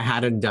that I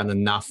hadn't done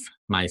enough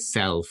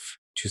myself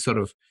to sort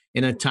of,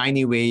 in a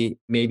tiny way,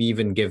 maybe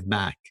even give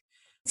back.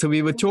 So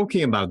we were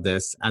talking about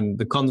this, and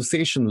the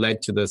conversation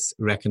led to this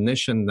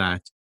recognition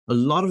that a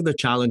lot of the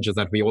challenges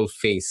that we all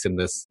face in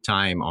this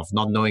time of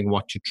not knowing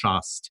what to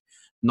trust,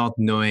 not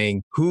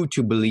knowing who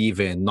to believe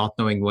in, not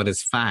knowing what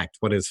is fact,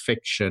 what is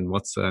fiction,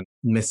 what's a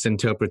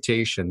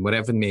misinterpretation,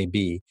 whatever it may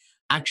be,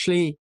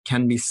 actually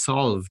can be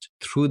solved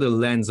through the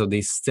lens of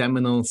these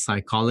seminal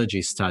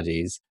psychology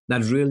studies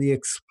that really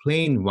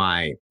explain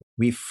why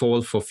we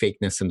fall for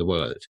fakeness in the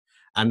world.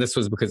 And this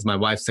was because my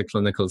wife's a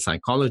clinical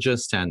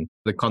psychologist and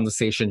the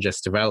conversation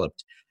just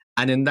developed.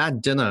 And in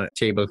that dinner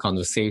table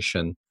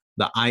conversation,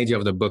 the idea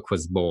of the book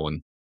was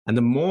born. And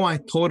the more I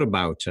thought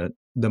about it,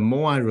 the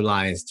more I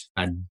realized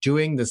that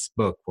doing this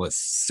book was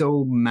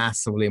so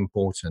massively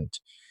important.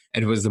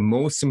 It was the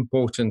most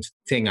important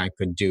thing I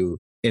could do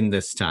in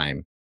this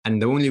time.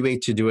 And the only way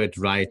to do it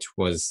right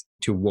was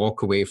to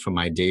walk away from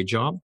my day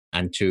job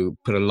and to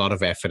put a lot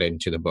of effort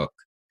into the book.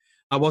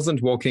 I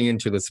wasn't walking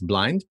into this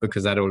blind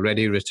because I'd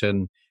already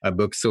written a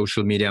book,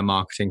 Social Media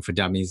Marketing for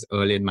Dummies,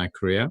 early in my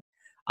career.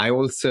 I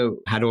also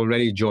had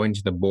already joined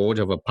the board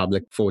of a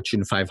public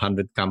Fortune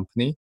 500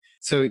 company.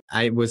 So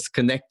I was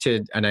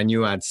connected, and I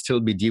knew I'd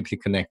still be deeply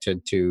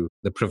connected to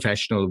the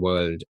professional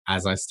world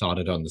as I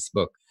started on this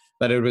book.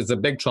 But it was a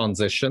big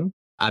transition.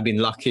 I've been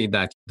lucky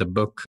that the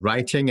book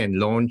writing and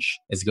launch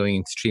is going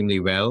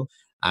extremely well.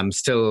 I'm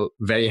still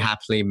very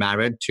happily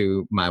married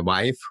to my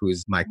wife,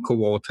 who's my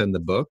co-author in the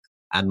book,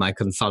 and my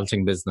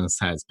consulting business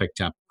has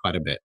picked up quite a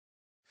bit.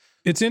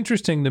 It's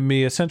interesting to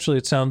me. Essentially,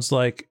 it sounds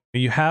like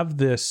you have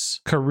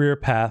this career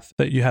path,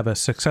 that you have a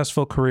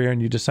successful career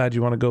and you decide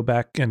you want to go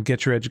back and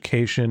get your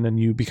education and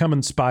you become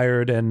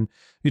inspired and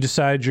you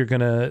decide you're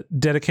going to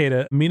dedicate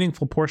a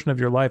meaningful portion of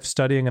your life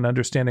studying and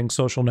understanding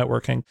social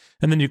networking.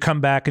 And then you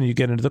come back and you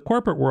get into the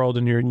corporate world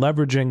and you're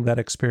leveraging that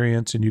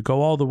experience and you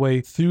go all the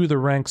way through the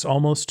ranks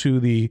almost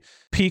to the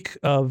peak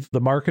of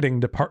the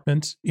marketing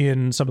department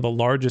in some of the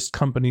largest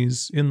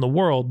companies in the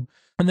world.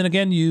 And then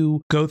again,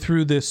 you go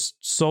through this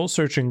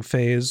soul-searching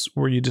phase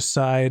where you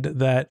decide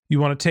that you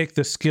want to take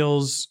the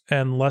skills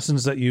and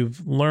lessons that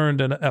you've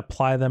learned and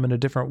apply them in a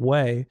different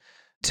way.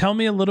 Tell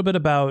me a little bit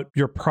about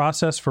your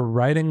process for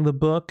writing the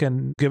book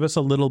and give us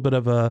a little bit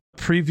of a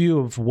preview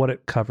of what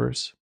it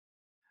covers.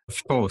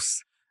 Of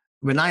course.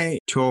 When I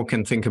talk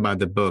and think about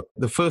the book,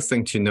 the first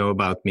thing to know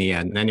about me,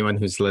 and anyone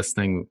who's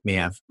listening may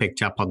have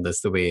picked up on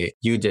this the way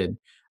you did,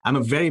 I'm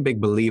a very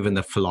big believer in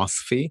the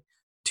philosophy.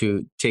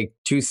 To take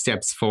 2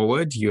 steps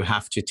forward, you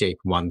have to take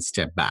 1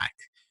 step back.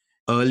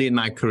 Early in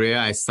my career,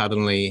 I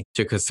suddenly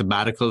took a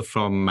sabbatical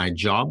from my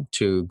job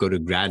to go to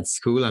grad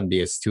school and be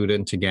a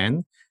student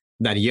again.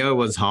 That year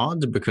was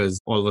hard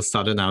because all of a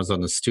sudden I was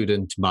on a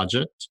student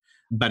budget,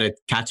 but it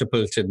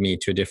catapulted me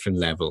to a different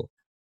level.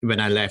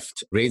 When I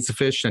left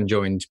Razorfish and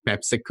joined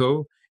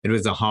PepsiCo, it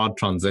was a hard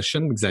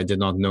transition because I did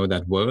not know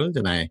that world.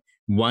 And I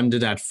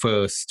wondered at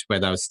first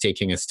whether I was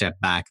taking a step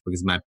back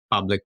because my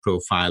public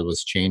profile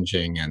was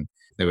changing and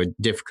there were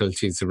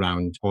difficulties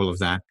around all of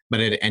that,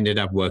 but it ended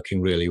up working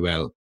really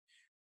well.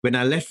 When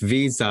I left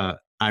Visa,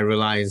 I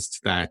realized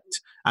that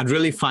I'd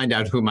really find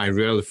out who my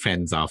real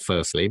friends are,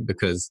 firstly,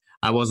 because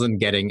I wasn't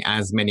getting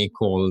as many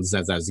calls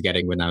as I was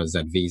getting when I was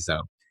at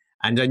Visa.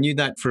 And I knew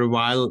that for a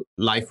while,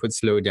 life would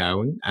slow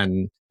down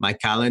and my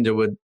calendar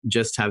would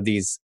just have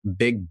these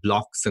big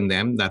blocks in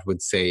them that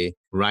would say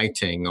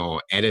writing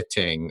or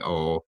editing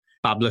or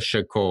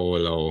publisher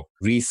call or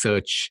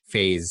research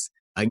phase.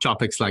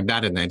 Topics like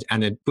that in it.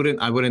 And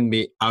I wouldn't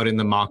be out in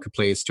the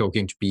marketplace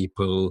talking to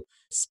people,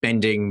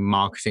 spending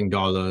marketing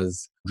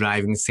dollars,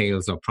 driving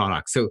sales of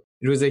products. So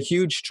it was a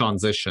huge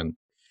transition.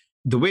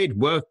 The way it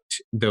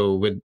worked, though,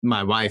 with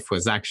my wife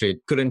was actually,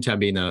 it couldn't have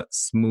been a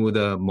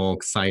smoother, more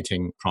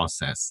exciting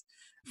process.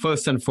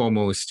 First and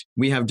foremost,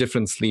 we have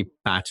different sleep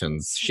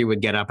patterns. She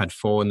would get up at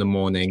 4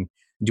 a.m,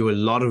 do a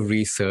lot of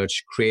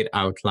research, create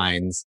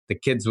outlines. The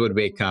kids would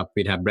wake up,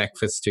 we'd have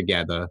breakfast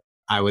together.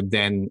 I would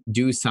then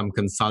do some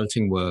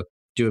consulting work,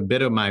 do a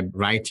bit of my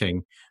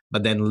writing,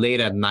 but then late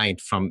at night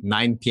from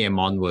 9 p.m.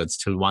 onwards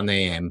till 1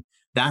 a.m.,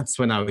 that's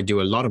when I would do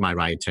a lot of my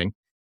writing.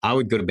 I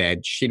would go to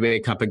bed. She'd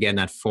wake up again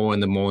at 4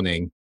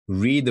 a.m,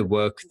 read the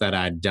work that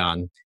I'd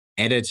done,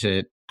 edit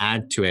it,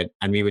 add to it,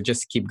 and we would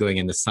just keep going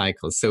in the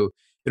cycle. So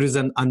it was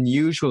an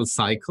unusual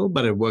cycle,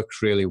 but it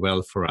worked really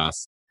well for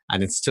us.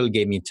 And it still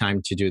gave me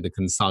time to do the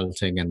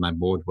consulting and my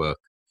board work.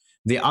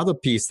 The other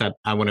piece that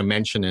I want to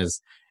mention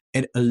is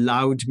it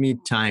allowed me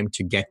time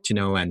to get to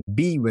know and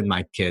be with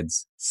my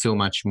kids so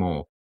much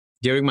more.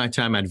 During my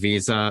time at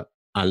Visa,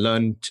 I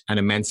learned an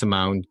immense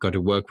amount, got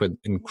to work with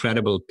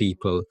incredible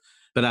people,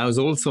 but I was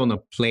also on a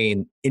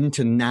plane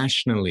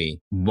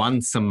internationally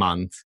once a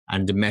month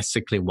and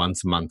domestically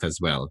once a month as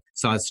well.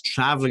 So I was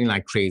traveling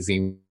like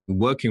crazy,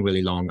 working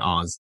really long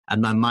hours,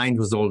 and my mind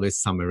was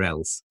always somewhere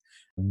else.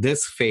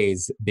 This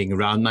phase, being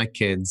around my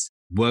kids,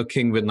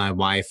 working with my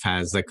wife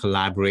as a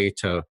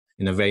collaborator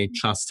in a very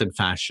trusted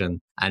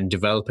fashion, and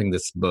developing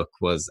this book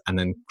was an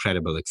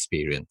incredible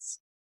experience.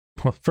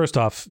 Well, first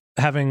off,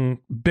 having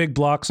big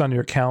blocks on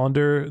your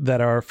calendar that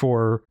are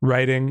for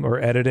writing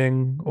or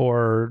editing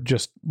or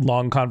just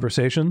long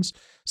conversations,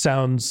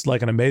 sounds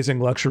like an amazing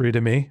luxury to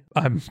me.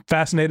 I'm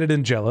fascinated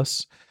and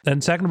jealous.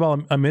 And second of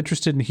all, I'm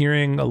interested in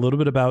hearing a little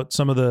bit about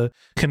some of the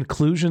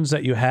conclusions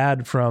that you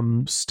had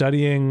from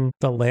studying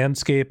the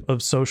landscape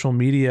of social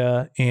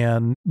media.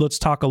 And let's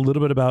talk a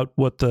little bit about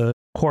what the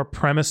core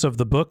premise of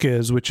the book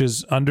is, which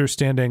is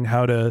understanding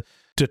how to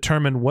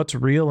determine what's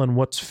real and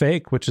what's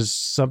fake, which is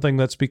something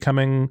that's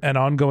becoming an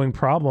ongoing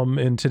problem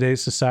in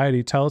today's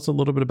society. Tell us a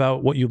little bit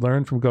about what you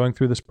learned from going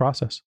through this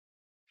process.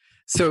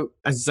 So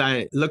as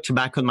I looked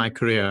back on my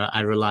career,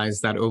 I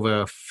realized that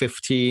over a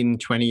 15,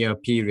 20-year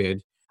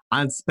period,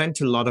 I'd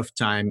spent a lot of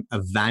time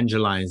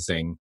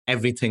evangelizing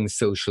everything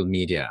social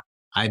media.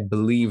 I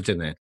believed in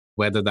it,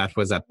 whether that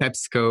was at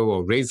PepsiCo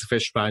or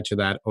Razorfish prior to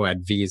that or at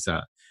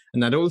Visa.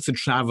 And I'd also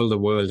traveled the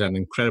world an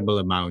incredible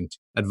amount,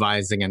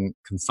 advising and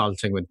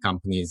consulting with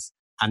companies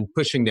and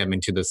pushing them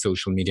into the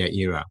social media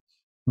era.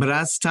 But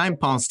as time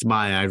passed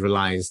by, I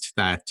realized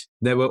that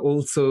there were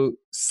also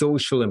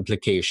social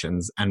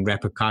implications and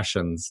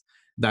repercussions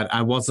that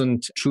I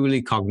wasn't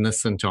truly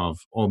cognizant of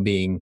or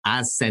being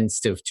as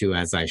sensitive to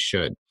as I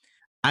should.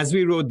 As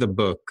we wrote the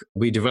book,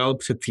 we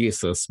developed a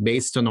thesis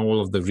based on all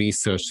of the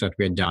research that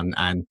we had done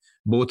and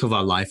both of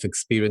our life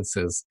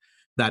experiences,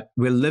 that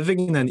we're living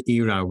in an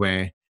era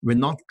where we're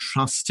not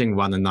trusting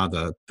one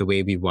another the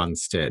way we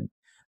once did.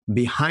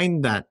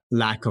 Behind that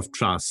lack of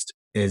trust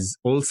is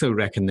also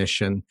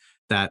recognition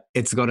that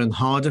it's gotten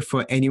harder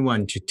for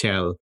anyone to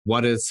tell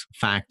what is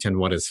fact and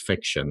what is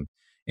fiction.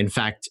 In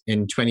fact,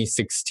 in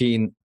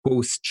 2016,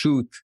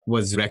 post-truth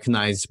was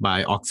recognized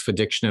by Oxford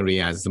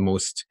Dictionary as the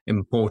most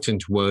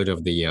important word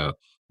of the year.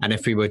 And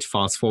if we were to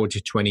fast forward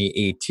to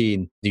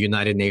 2018, the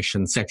United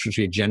Nations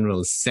Secretary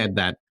General said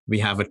that we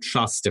have a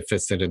trust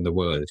deficit in the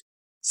world.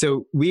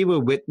 So we were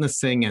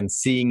witnessing and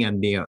seeing and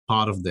being a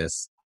part of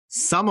this.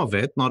 Some of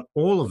it, not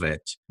all of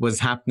it, was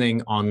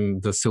happening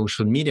on the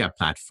social media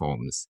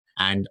platforms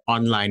and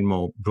online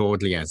more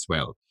broadly as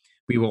well.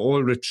 We were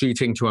all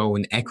retreating to our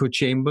own echo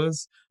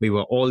chambers. We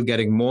were all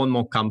getting more and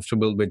more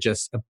comfortable with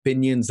just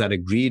opinions that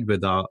agreed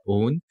with our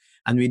own.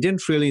 And we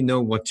didn't really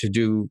know what to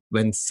do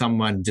when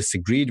someone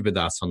disagreed with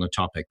us on a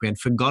topic. We had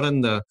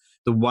forgotten the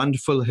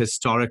wonderful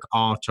historic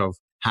art of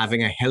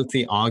having a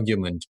healthy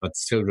argument, but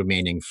still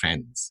remaining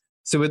friends.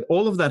 So with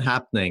all of that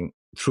happening,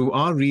 through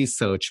our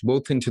research,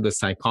 both into the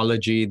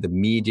psychology, the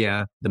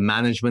media, the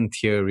management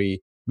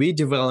theory, we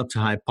developed a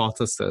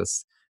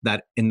hypothesis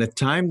that in the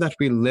time that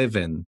we live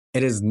in,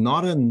 it is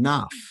not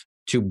enough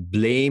to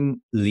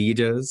blame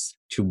leaders,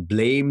 to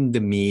blame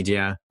the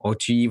media, or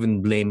to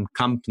even blame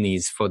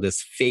companies for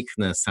this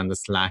fakeness and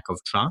this lack of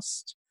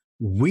trust.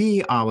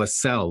 We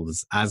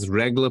ourselves, as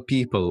regular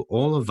people,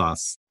 all of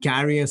us,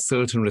 carry a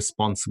certain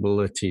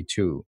responsibility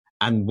too.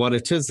 And what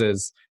it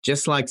is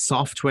just like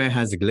software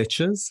has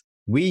glitches,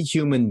 we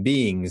human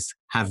beings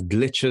have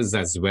glitches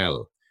as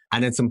well.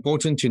 And it's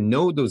important to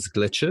know those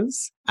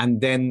glitches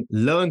and then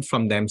learn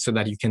from them so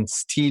that you can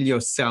steel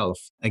yourself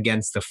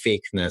against the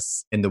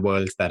fakeness in the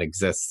world that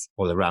exists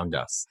all around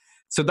us.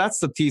 So that's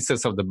the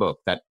thesis of the book,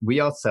 that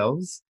we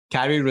ourselves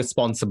carry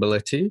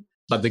responsibility.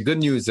 But the good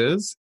news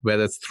is,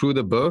 whether it's through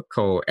the book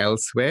or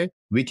elsewhere,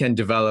 we can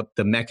develop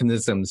the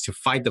mechanisms to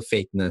fight the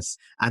fakeness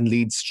and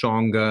lead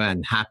stronger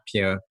and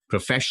happier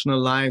professional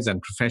lives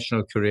and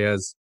professional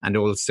careers, and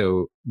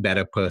also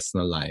better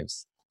personal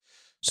lives.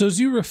 So as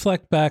you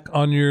reflect back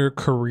on your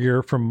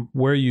career from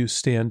where you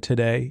stand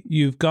today,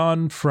 you've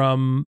gone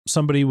from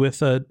somebody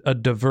with a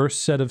diverse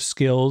set of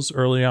skills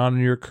early on in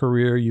your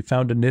career. You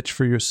found a niche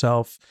for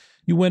yourself.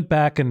 You went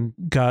back and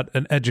got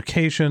an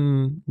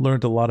education,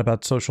 learned a lot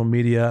about social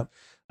media,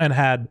 and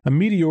had a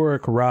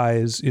meteoric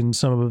rise in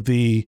some of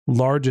the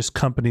largest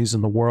companies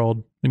in the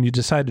world. And you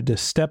decided to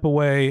step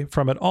away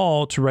from it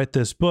all to write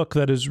this book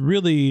that is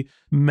really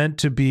meant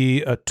to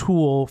be a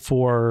tool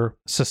for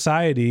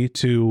society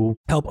to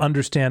help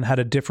understand how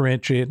to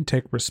differentiate and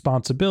take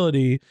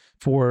responsibility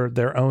for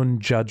their own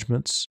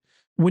judgments.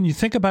 When you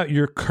think about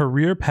your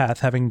career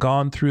path, having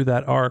gone through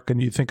that arc,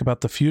 and you think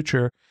about the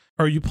future,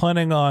 are you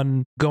planning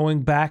on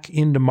going back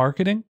into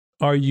marketing?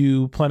 Are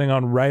you planning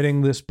on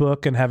writing this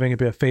book and having it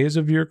be a phase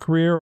of your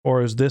career?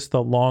 Or is this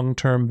the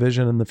long-term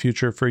vision in the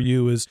future for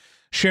you, is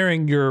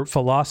sharing your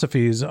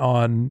philosophies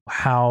on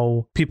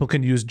how people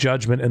can use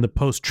judgment in the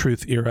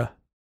post-truth era?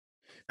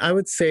 I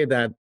would say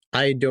that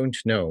I don't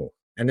know.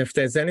 And if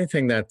there's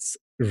anything that's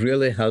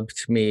really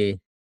helped me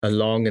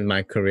along in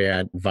my career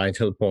at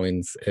vital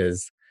points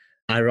is,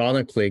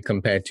 ironically,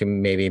 compared to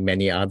maybe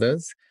many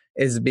others,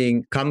 is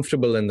being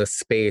comfortable in the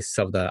space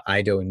of the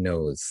I don't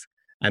knows.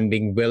 And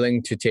being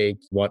willing to take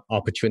what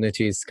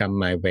opportunities come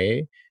my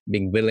way,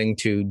 being willing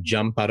to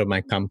jump out of my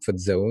comfort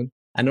zone,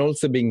 and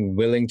also being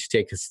willing to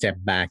take a step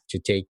back, to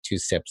take 2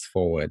 steps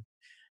forward.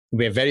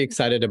 We're very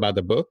excited about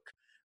the book.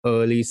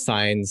 Early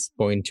signs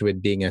point to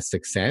it being a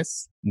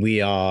success.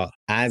 We are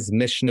as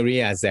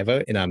missionary as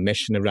ever in our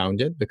mission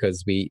around it,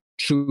 because we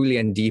truly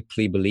and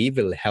deeply believe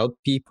it'll help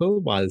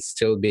people while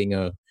still being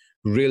a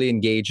really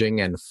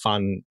engaging and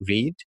fun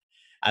read.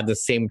 At the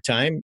same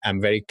time, I'm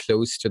very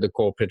close to the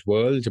corporate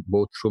world,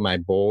 both through my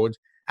board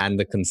and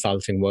the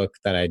consulting work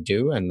that I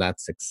do. And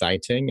that's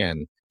exciting,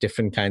 and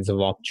different kinds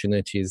of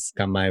opportunities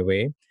come my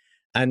way.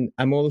 And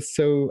I'm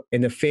also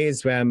in a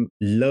phase where I'm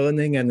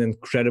learning an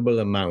incredible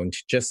amount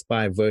just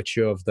by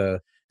virtue of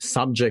the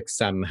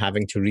subjects I'm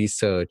having to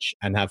research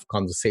and have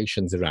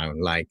conversations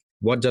around. Like,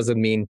 what does it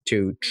mean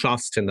to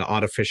trust in the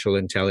artificial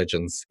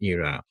intelligence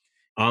era?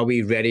 Are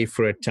we ready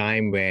for a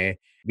time where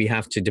we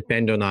have to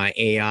depend on our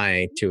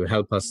AI to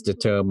help us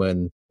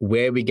determine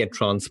where we get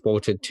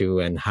transported to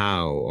and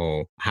how,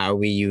 or how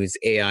we use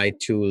AI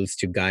tools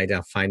to guide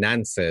our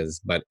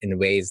finances, but in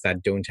ways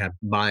that don't have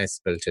bias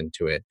built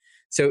into it?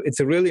 So it's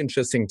a really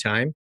interesting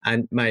time.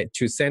 And my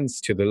 2 cents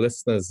to the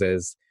listeners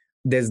is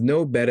there's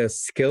no better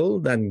skill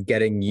than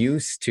getting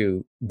used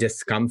to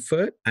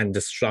discomfort and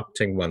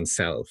disrupting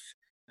oneself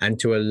and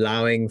to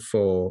allowing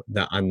for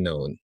the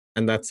unknown.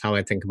 And that's how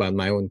I think about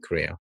my own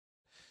career.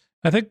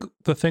 I think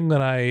the thing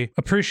that I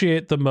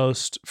appreciate the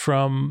most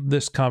from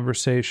this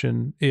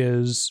conversation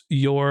is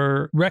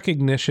your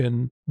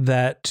recognition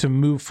that to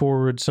move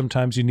forward,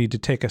 sometimes you need to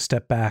take a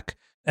step back.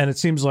 And it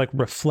seems like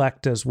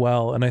reflect as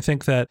well. And I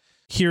think that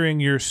hearing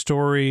your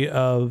story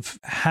of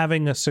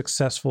having a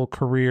successful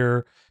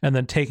career and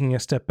then taking a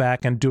step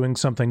back and doing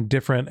something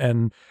different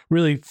and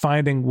really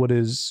finding what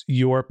is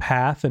your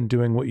path and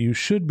doing what you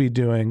should be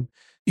doing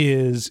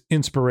is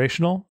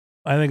inspirational.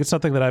 I think it's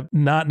something that I've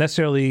not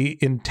necessarily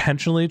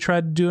intentionally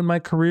tried to do in my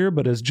career,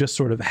 but has just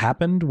sort of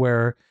happened,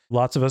 where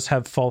lots of us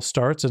have false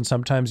starts and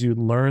sometimes you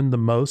learn the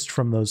most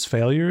from those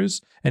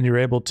failures and you're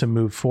able to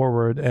move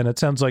forward. And it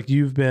sounds like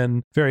you've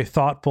been very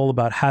thoughtful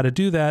about how to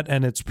do that.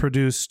 And it's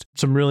produced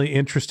some really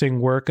interesting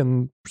work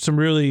and some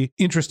really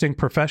interesting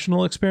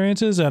professional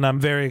experiences. And I'm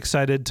very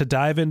excited to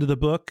dive into the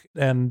book,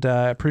 and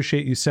I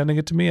appreciate you sending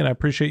it to me. And I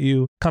appreciate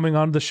you coming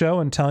on the show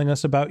and telling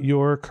us about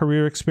your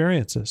career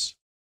experiences.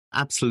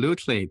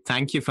 Absolutely.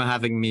 Thank you for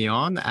having me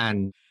on.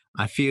 And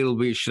I feel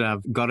we should have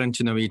gotten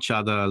to know each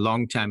other a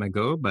long time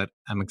ago, but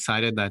I'm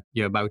excited that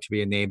you're about to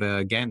be a neighbor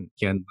again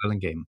here in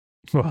Burlingame.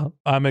 Well,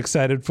 I'm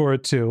excited for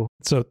it too.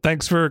 So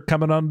thanks for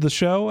coming on the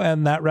show.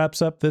 And that wraps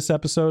up this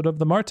episode of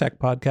the Martech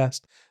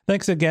Podcast.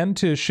 Thanks again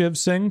to Shiv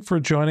Singh for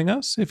joining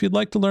us. If you'd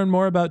like to learn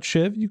more about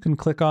Shiv, you can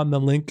click on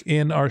the link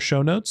in our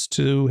show notes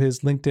to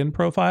his LinkedIn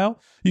profile.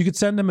 You could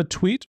send him a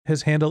tweet.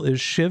 His handle is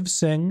Shiv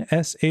Singh,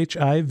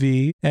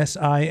 ShivSingh.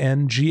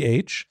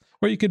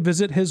 Or you could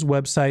visit his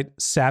website,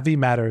 Savvy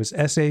Matters,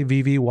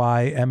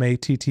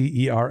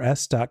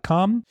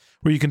 SavvyMatters.com,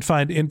 where you can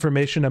find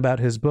information about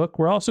his book.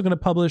 We're also going to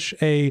publish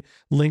a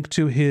link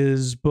to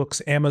his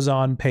book's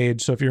Amazon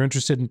page. So if you're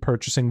interested in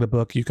purchasing the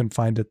book, you can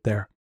find it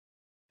there.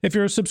 If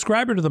you're a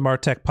subscriber to the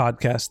Martech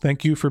Podcast,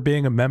 thank you for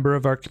being a member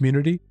of our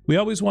community. We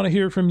always want to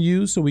hear from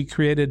you, so we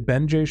created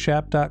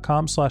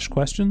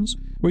benjshap.com/questions,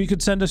 where you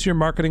could send us your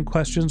marketing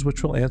questions,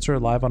 which we'll answer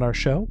live on our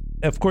show.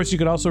 Of course, you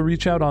could also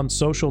reach out on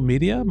social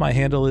media. My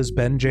handle is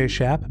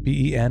benjshap,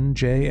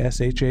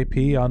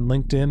 BenJSHAP, on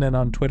LinkedIn and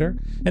on Twitter.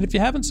 And if you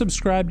haven't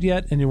subscribed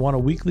yet and you want a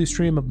weekly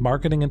stream of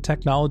marketing and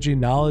technology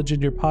knowledge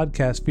in your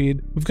podcast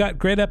feed, we've got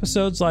great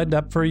episodes lined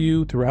up for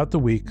you throughout the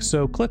week.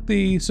 So click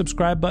the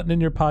subscribe button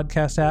in your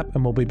podcast app,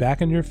 and we'll be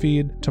back in your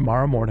feed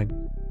tomorrow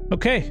morning.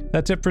 Okay,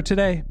 that's it for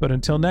today. But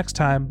until next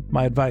time,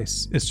 my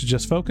advice is to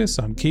just focus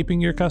on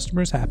keeping your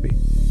customers happy.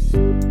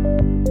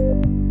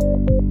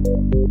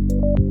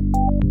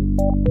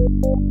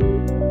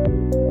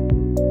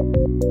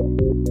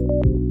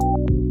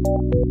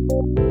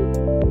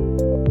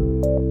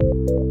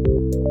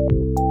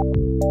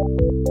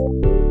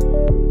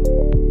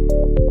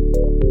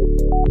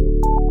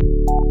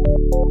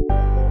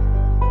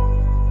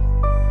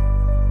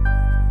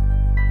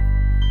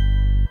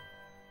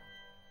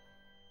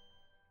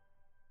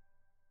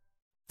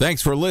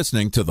 Thanks for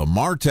listening to the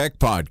Martech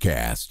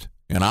Podcast,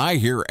 an I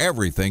Hear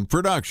Everything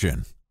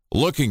production.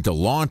 Looking to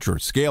launch or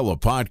scale a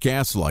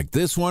podcast like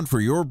this one for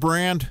your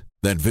brand?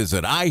 Then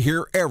visit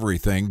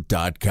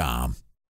iheareverything.com.